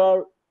them, they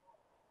are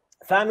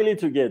family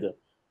together.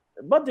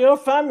 But they are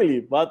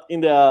family, but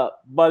in the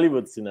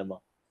Bollywood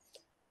cinema.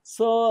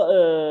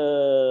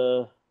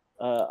 So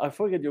I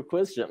forget your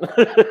question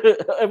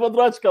about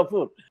Raj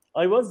Kapoor.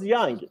 I was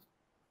young.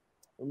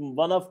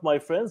 One of my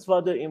friends'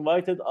 father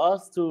invited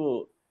us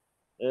to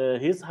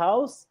his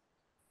house.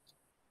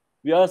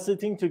 We are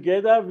sitting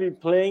together, we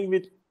playing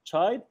with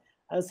child,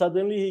 and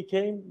suddenly he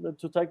came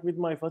to talk with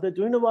my father.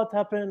 Do you know what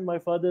happened? My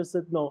father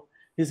said, no.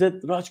 He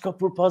said, Raj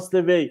Kapoor passed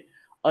away.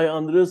 I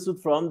understood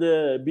from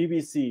the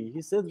BBC.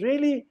 He said,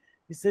 really?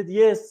 He said,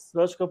 yes,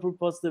 Raj Kapoor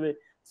passed away.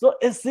 So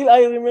still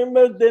I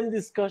remember them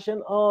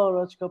discussion, oh,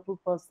 Raj Kapoor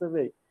passed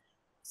away.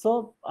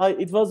 So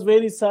it was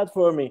very sad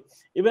for me.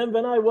 Even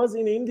when I was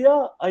in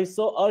India, I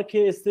saw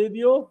RK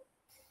Studio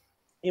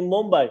in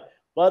Mumbai.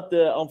 But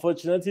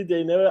unfortunately,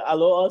 they never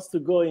allow us to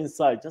go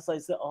inside. Just I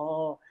said,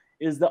 oh,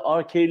 is the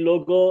RK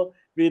logo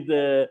with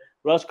the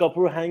Raj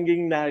Kapoor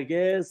hanging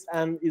Nargis,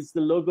 and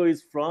the logo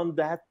is from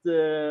that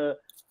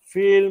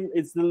film.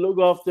 It's the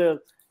logo of the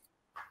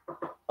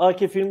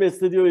RK Film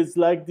Studio is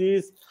like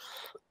this.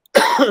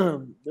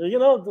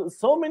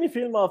 So many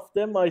film of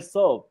them I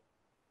saw.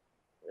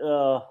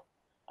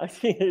 I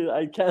think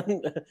I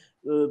can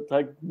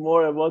talk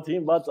more about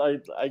him, but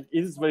it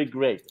is very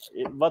great.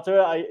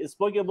 Whatever I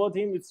spoke about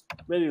him, it's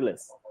very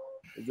less.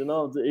 You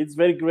know, it's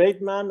very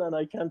great man, and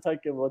I can't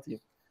talk about him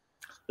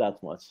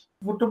that much.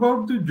 What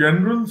about the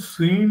general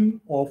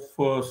scene of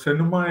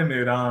cinema in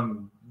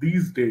Iran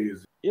these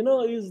days? You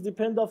know, it's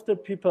depend of the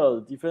people,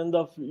 depend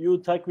of you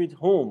talk with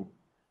whom.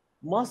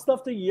 Most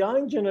of the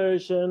young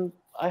generation,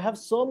 I have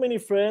so many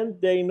friends,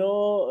 they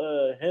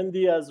know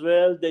Hindi as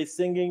well. They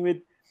singing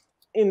with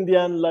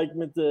Indian like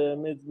with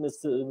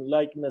Mr.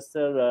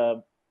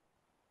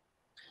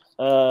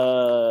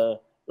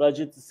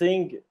 Rajit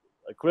Singh,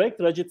 correct?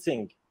 Rajit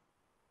Singh.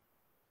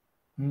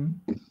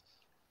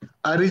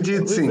 Arijit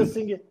Who is Singh. the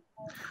singer?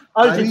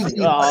 Arjit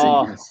Singh.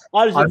 Yes.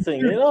 Arjit Singh.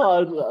 You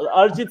know,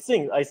 Arjit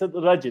Singh. I said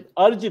Rajit.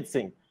 Arjit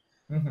Singh.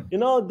 You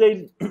know,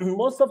 they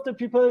most of the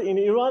people in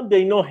Iran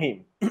they know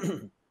him.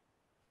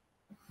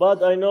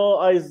 But I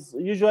know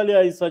usually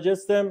I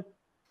suggest them.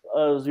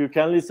 You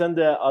can listen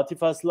to Atif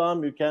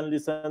Aslam. You can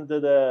listen to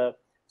the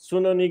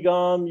Suno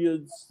Nigam.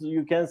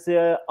 You can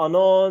say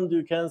Anand.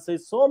 You can say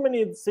so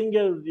many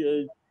singers.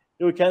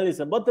 You can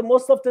listen. But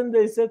most of them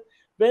they said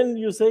when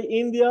you say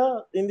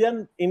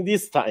Indian in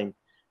this time,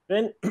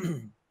 when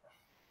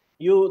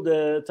you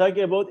talk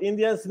about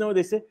Indian cinema,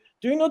 they say,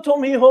 "Do you know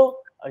Tom Hiho?"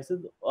 I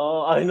said,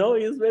 "I know.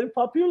 He's very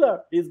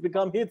popular. He's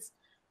become hits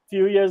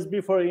few years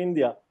before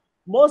India."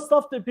 Most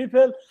of the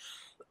people,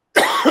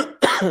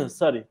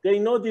 sorry, they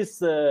know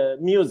this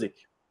music,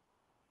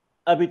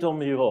 Abitom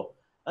Hiho,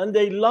 and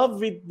they love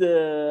with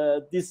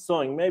this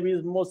song.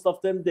 Maybe most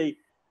of them they,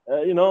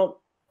 you know,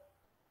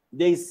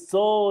 they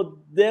saw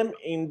them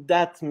in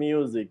that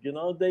music. You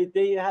know,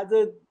 they had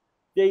a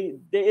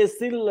they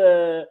still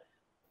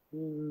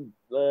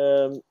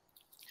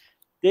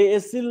they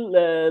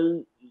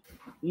still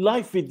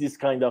live with this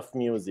kind of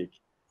music.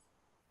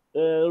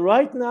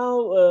 Right now,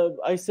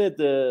 I said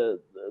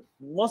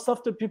most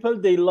of the people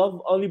they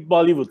love only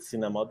Bollywood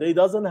cinema. They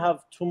doesn't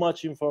have too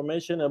much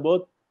information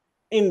about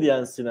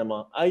Indian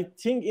cinema. I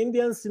think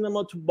Indian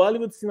cinema to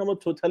Bollywood cinema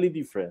totally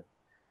different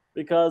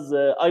because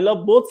I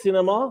love both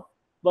cinema,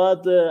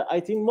 but I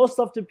think most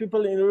of the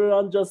people in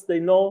Iran just they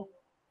know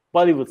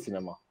Bollywood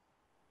cinema.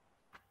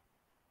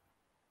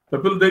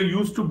 People they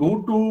used to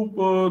go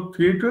to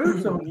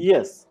theaters.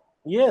 Yes.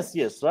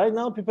 Right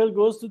now, people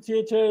goes to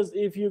theaters.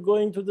 If you go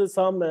into the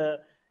some,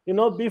 you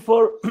know,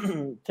 before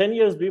 10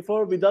 years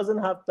before, we doesn't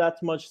have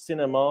that much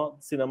cinema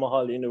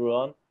hall in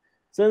Iran.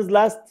 Since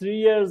last 3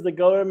 years, the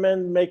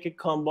government make a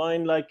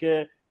combine like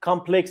a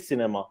complex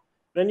cinema.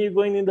 When you're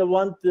going in the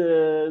one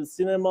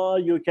cinema,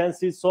 you can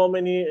see so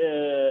many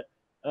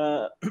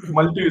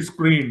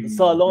multi-screen.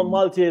 Salon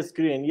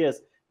multi-screen.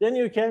 Yes. Then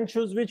you can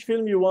choose which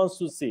film you want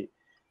to see.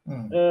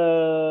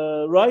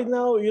 Right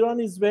now, Iran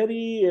is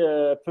very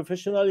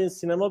professional in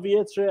cinema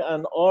theater,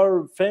 and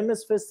our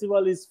famous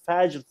festival is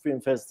Fajr Film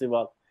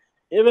Festival.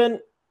 Even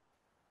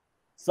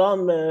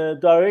some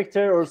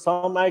director or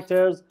some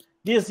actors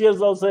this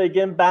year's also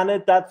again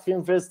banned that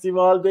film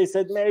festival. They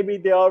said maybe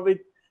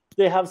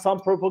they have some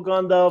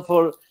propaganda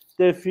for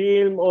the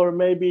film, or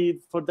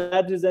maybe for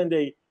that reason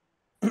they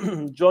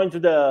join to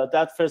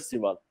that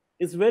festival.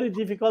 It's very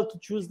difficult to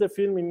choose the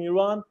film in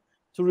Iran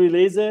to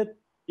release it.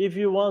 If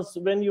you want,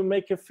 when you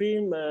make a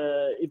film,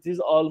 it is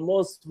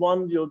almost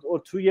 1 year or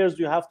 2 years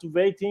you have to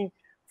waiting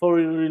for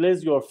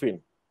release your film.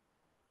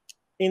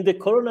 In the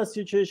Corona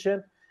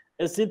situation,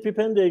 still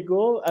people they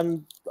go,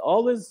 and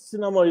always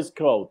cinema is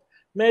crowd.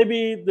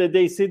 Maybe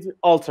they sit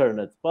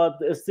alternate, but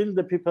still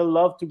the people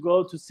love to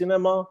go to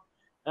cinema,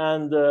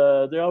 and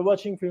they are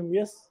watching film.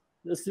 Yes,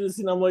 the still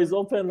cinema is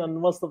open, and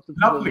most of the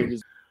people. Lovely.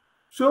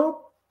 So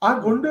I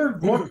wonder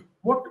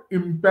what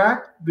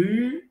impact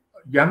the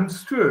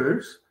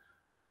youngsters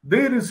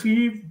they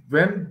receive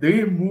when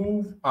they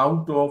move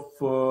out of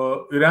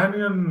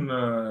Iranian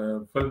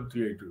film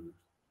theaters.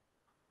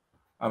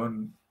 I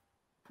mean,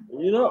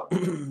 you know,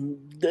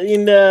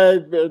 in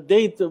the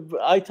date,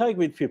 I talk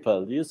with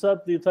people. You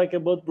talk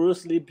about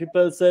Bruce Lee.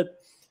 People said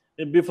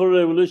before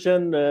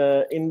revolution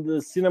in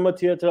the cinema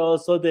theater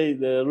also they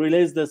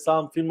released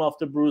some film of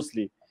the Bruce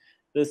Lee.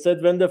 They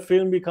said when the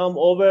film become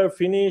over,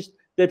 finished,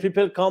 the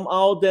people come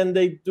out and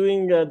they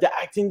doing the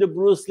acting the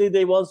Bruce Lee.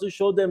 They want to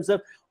show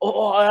themselves.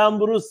 Oh, I am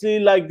Bruce Lee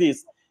like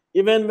this.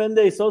 Even when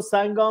they saw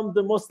Sangam,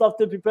 the most of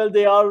the people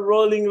they are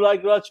rolling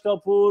like Raj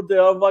Kapoor. They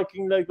are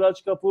walking like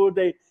Raj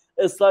Kapoor.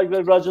 It's like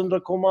Rajendra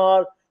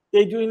Kumar.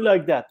 They doing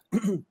like that.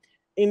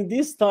 In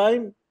this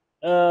time,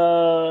 you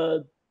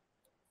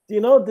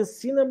know, the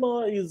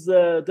cinema is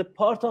the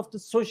part of the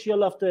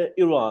social of the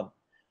Iran.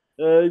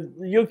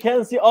 You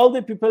can see all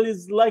the people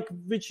is like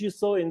which you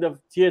saw in the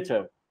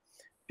theater.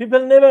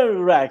 People never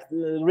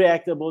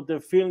react about the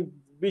film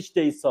which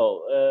they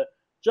saw.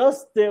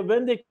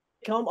 When they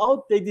come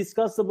out, they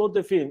discuss about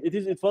the film.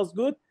 It was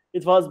good,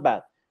 it was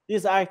bad.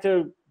 This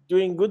actor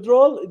doing good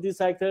role, this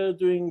actor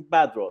doing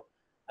bad role,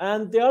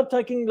 and they are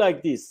talking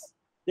like this.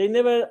 They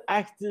never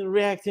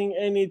reacting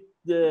any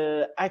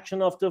the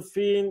action of the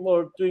film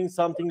or doing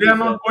something They are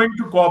different. not going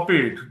to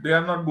copy it. They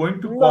are not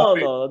going to No,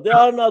 copy no, they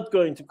are not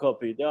going to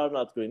copy. They are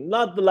not going.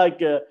 Not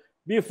like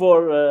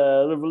before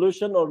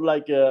revolution or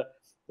like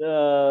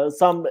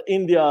some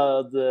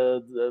India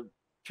the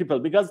people.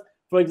 Because,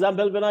 for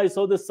example, when I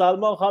saw the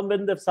Salman Khan,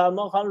 when the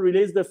Salman Khan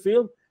released the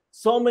film,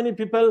 so many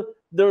people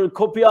the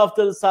copy of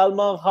the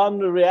Salman Khan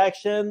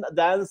reaction,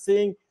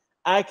 dancing,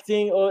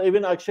 acting, or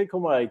even Akshay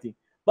Kumar acting.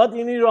 But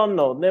in Iran,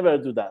 no, never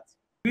do that.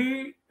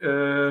 We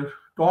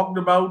talked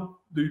about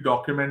the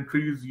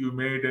documentaries you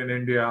made in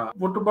India.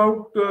 What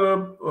about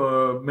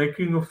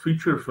making of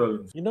feature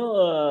films? You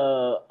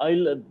know,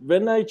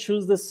 when I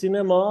choose the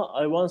cinema,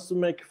 I want to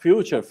make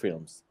future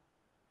films.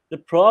 The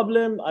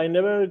problem, I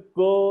never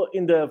go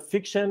in the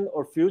fiction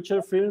or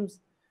future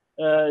films.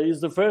 Is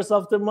the first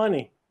of the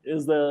money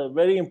is the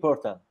very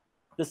important.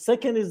 The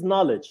second is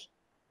knowledge.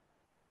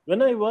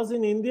 When I was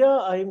in India,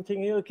 I'm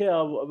thinking, okay,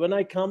 when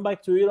I come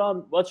back to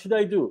Iran, what should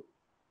I do?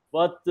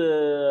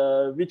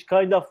 Which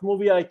kind of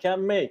movie I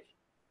can make?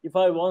 If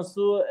I want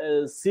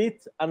to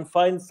sit and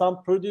find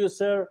some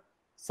producer,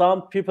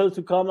 some people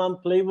to come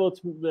and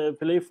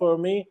play for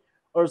me,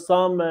 or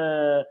some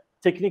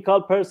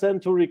technical person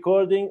to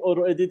recording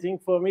or editing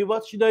for me,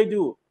 what should I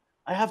do?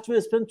 I have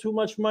to spend too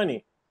much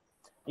money.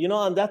 You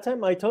know, and that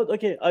time I thought,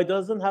 okay, I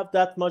doesn't have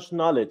that much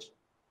knowledge.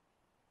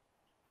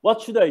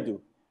 What should I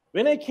do?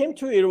 When I came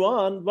to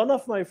Iran, one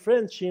of my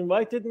friends, she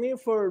invited me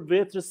for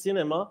Beatrice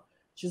Cinema.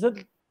 She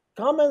said,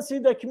 come and see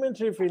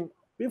documentary film.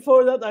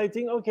 Before that, I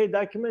think, okay,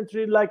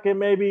 documentary like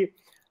maybe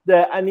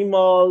the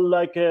animal,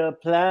 like a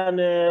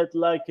planet,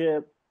 like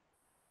a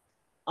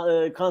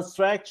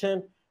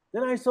construction.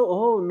 Then I saw,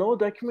 oh no,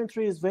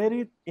 documentary is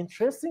very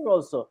interesting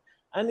also,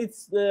 and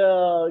it's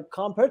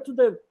compared to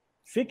the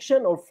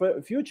fiction or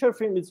future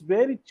film, it's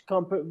very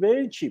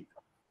cheap.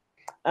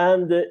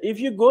 And if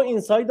you go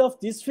inside of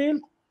this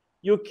field,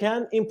 you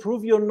can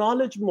improve your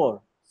knowledge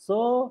more.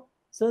 So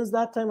since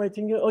that time, I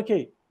think,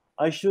 okay,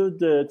 I should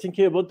think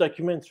about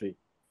documentary.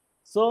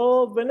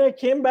 So when I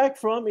came back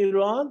from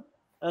Iran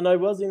and I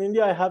was in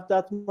India, I have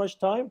that much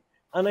time,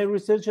 and I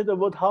researched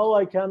about how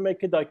I can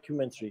make a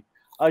documentary.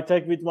 I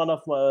talked with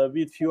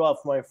with few of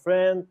my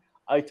friends.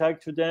 I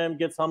talked to them,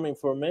 get some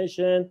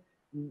information.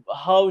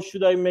 How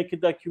should I make a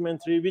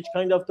documentary? Which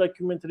kind of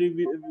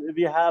documentary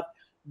we have?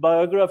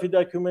 Biography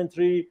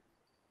documentary,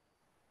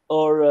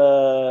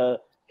 or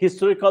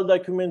historical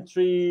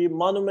documentary,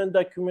 monument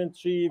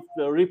documentary,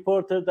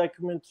 reporter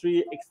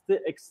documentary,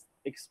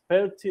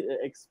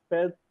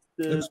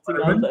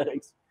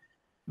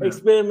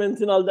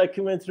 experimental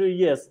documentary.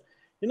 Yes,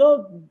 you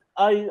know,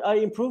 I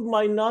improve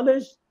my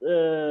knowledge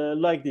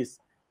like this.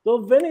 So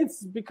when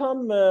it's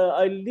become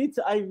I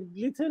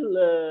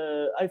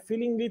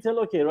feeling little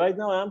okay. Right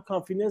now I am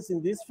confident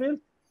in this field,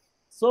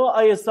 so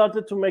I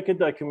started to make a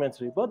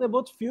documentary. But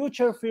about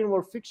future film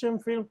or fiction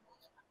film,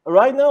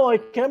 right now I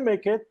can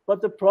make it,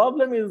 but the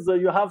problem is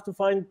you have to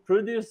find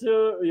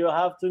producer, you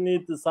have to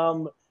need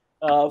some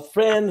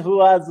friend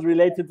who has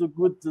related to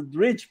good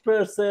rich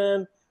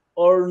person,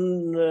 or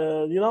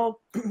you know,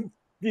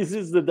 this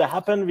is the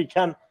happen. We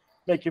can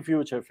make a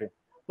future film,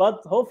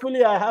 but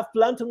hopefully I have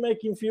planned to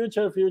make in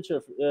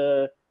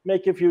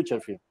make a future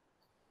film.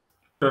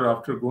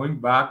 After going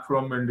back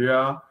from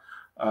India,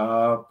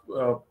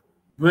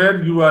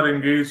 where you are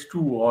engaged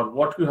to, or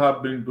what you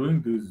have been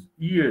doing these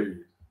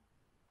years?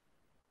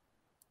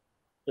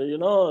 You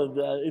know,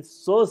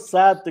 it's so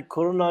sad the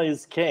corona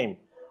came.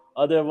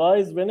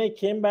 Otherwise, when I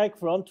came back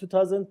from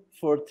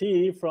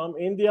 2014 from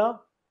India,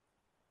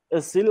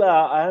 still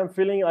I am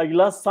feeling I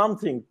lost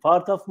something.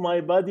 Part of my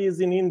body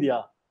is in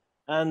India,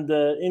 and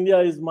India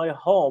is my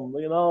home.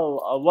 You know,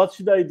 what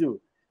should I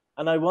do?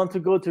 And I want to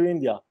go to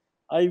India.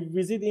 I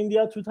visit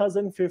India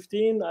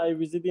 2015, I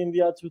visit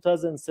India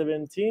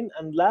 2017,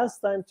 and last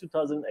time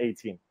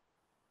 2018.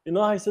 You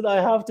know, I said I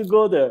have to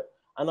go there,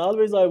 and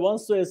always I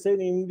want to stay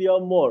in India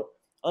more.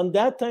 On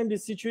that time, the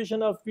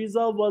situation of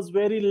visa was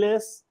very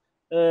less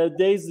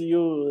days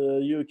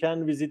you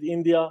can visit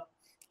India,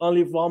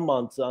 only 1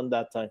 month on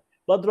that time.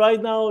 But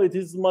right now it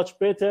is much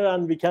better,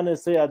 and we can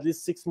stay at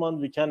least 6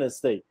 months. We can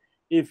stay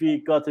if we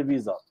got a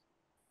visa.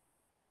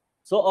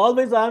 So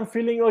always I'm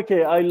feeling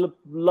okay. I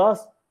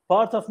lost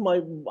half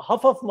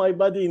of my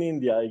body in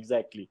India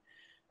exactly.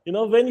 You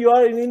know, when you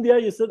are in India,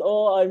 you said,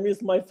 "Oh, I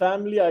miss my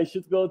family. I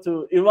should go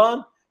to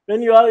Iran."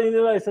 When you are in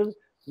India, I said,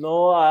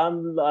 "No, I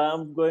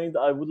am going.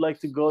 I would like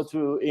to go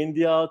to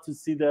India to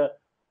see the.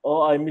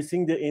 Oh, I'm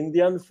missing the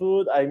Indian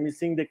food. I'm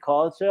missing the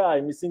culture.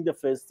 I'm missing the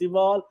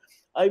festival.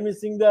 I'm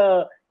missing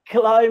the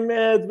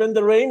climate. When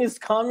the rain is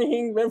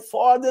coming, when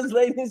farthest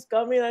rain is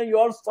coming, and you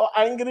are so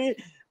angry,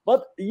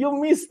 but you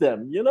miss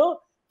them. You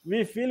know,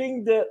 we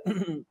feeling the."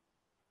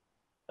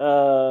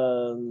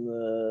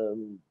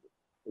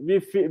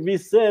 We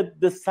said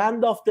the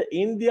sand of the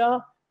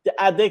India, they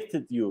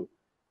addicted you.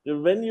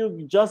 When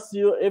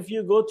if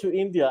you go to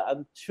India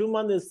and 2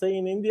 months stay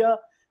in India,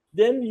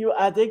 then you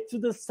addict to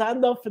the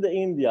sand of the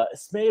India,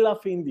 smell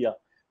of India.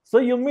 So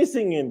you're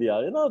missing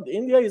India. You know,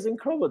 India is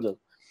incredible.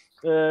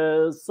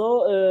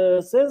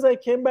 Since I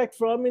came back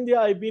from India,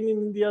 I've been in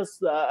India.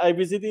 I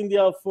visit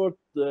India for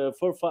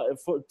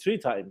 3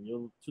 times,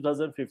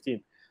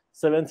 2015,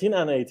 17,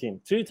 and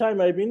 18. 3 times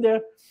I've been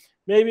there.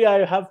 Maybe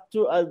I have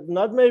to,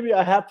 not maybe,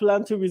 I have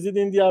planned to visit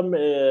India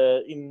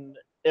in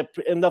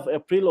end of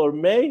April or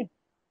May.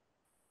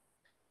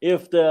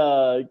 If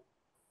the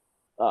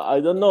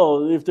I don't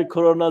know if the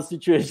corona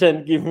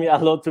situation give me a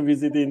lot to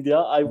visit India.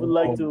 I would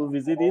like to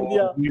visit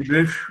India. We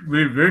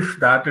wish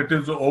that it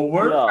is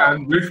over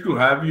and wish to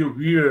have you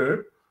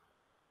here.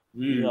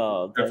 We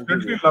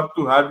definitely love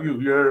to have you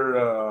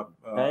here.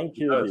 Thank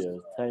you, dear.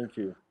 Thank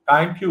you.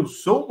 Thank you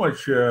so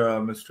much,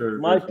 Mr.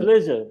 My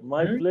pleasure.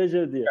 My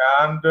pleasure, dear.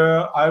 And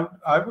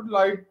I would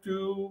like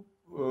to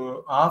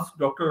ask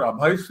Dr.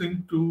 Abhay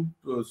Singh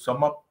to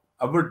sum up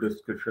our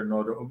discussion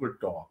or our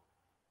talk.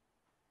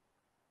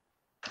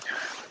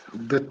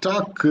 The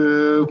talk,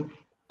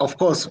 of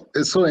course,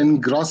 is so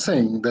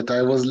engrossing that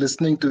I was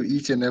listening to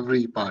each and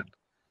every part.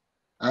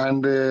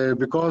 And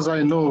because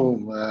I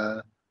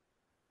know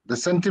the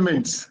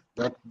sentiments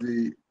that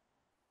the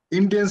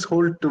Indians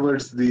hold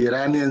towards the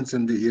Iranians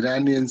and the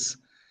Iranians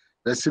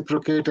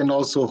reciprocate and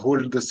also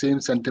hold the same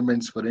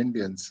sentiments for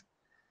Indians.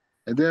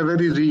 And they are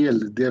very real,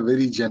 they are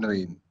very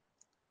genuine.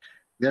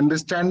 The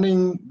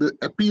understanding, the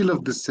appeal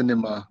of the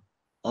cinema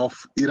of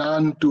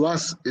Iran to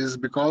us is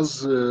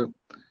because,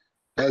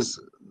 as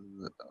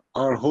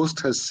our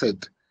host has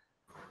said,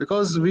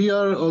 because we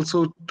are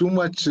also too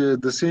much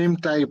the same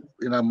type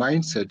in our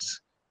mindsets.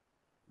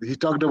 He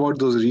talked about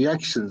those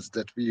reactions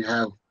that we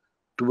have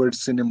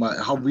towards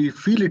cinema, how we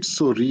feel it's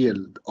so real,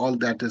 all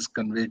that is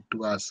conveyed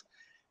to us.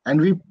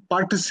 And we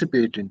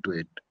participate into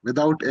it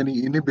without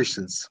any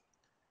inhibitions.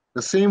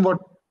 The same what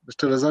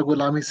Mr. Reza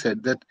Gholami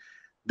said, that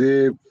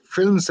the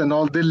films and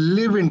all, they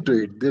live into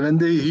it. When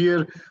they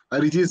hear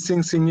Arijit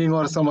Singh singing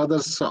or some other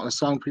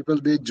song, people,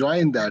 they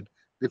join that.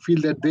 They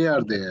feel that they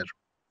are there.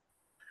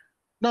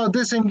 Now,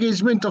 this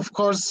engagement, of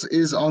course,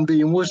 is on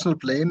the emotional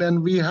plane,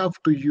 and we have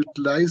to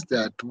utilize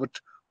that,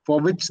 for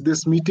which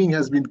this meeting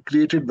has been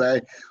created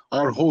by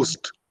our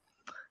host,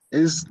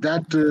 is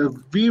that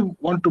we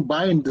want to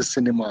bind the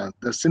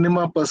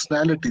cinema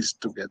personalities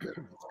together.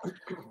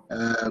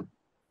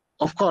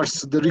 Of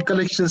course, the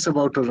recollections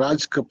about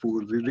Raj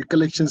Kapoor, the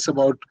recollections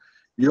about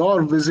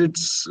your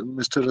visits,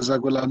 Mr. Reza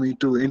Gholami,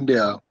 to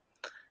India,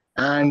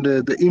 and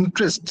the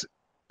interest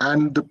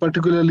and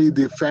particularly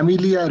the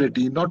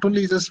familiarity, not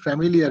only just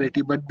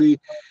familiarity, but the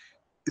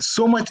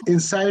so much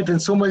insight and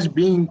so much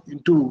being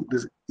into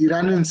this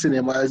Iranian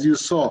cinema. As you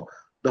saw,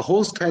 the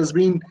host has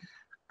been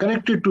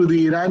connected to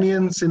the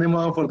Iranian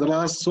cinema for the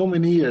last so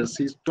many years.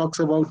 He talks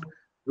about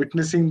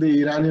witnessing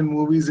the Iranian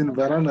movies in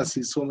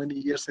Varanasi so many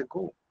years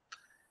ago.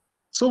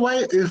 So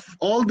why, if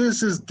all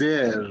this is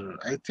there,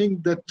 I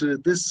think that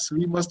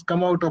we must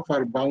come out of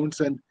our bounds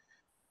and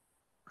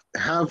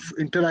have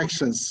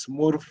interactions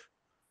more,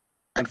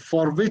 and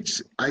for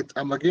which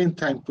I'm again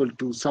thankful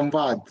to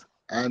Samvad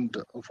and,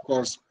 of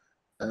course,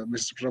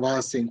 Mr.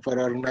 Prabhat Singh for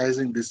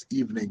organizing this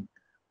evening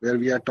where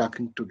we are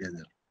talking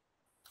together.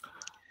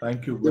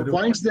 Thank you. The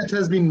points that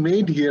has been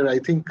made here, I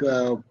think,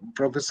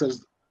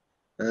 professors,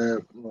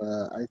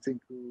 I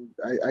think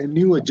I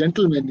knew a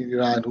gentleman in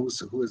Iran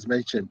who has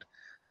mentioned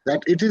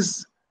that it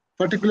is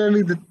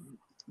particularly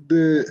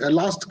the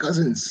lost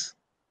cousins.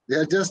 They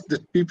are just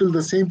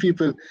the same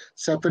people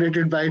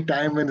separated by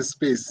time and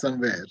space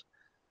somewhere.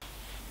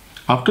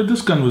 After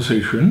this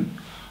conversation,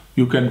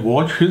 you can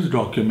watch his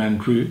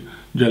documentary,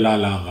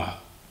 Jalal Agha.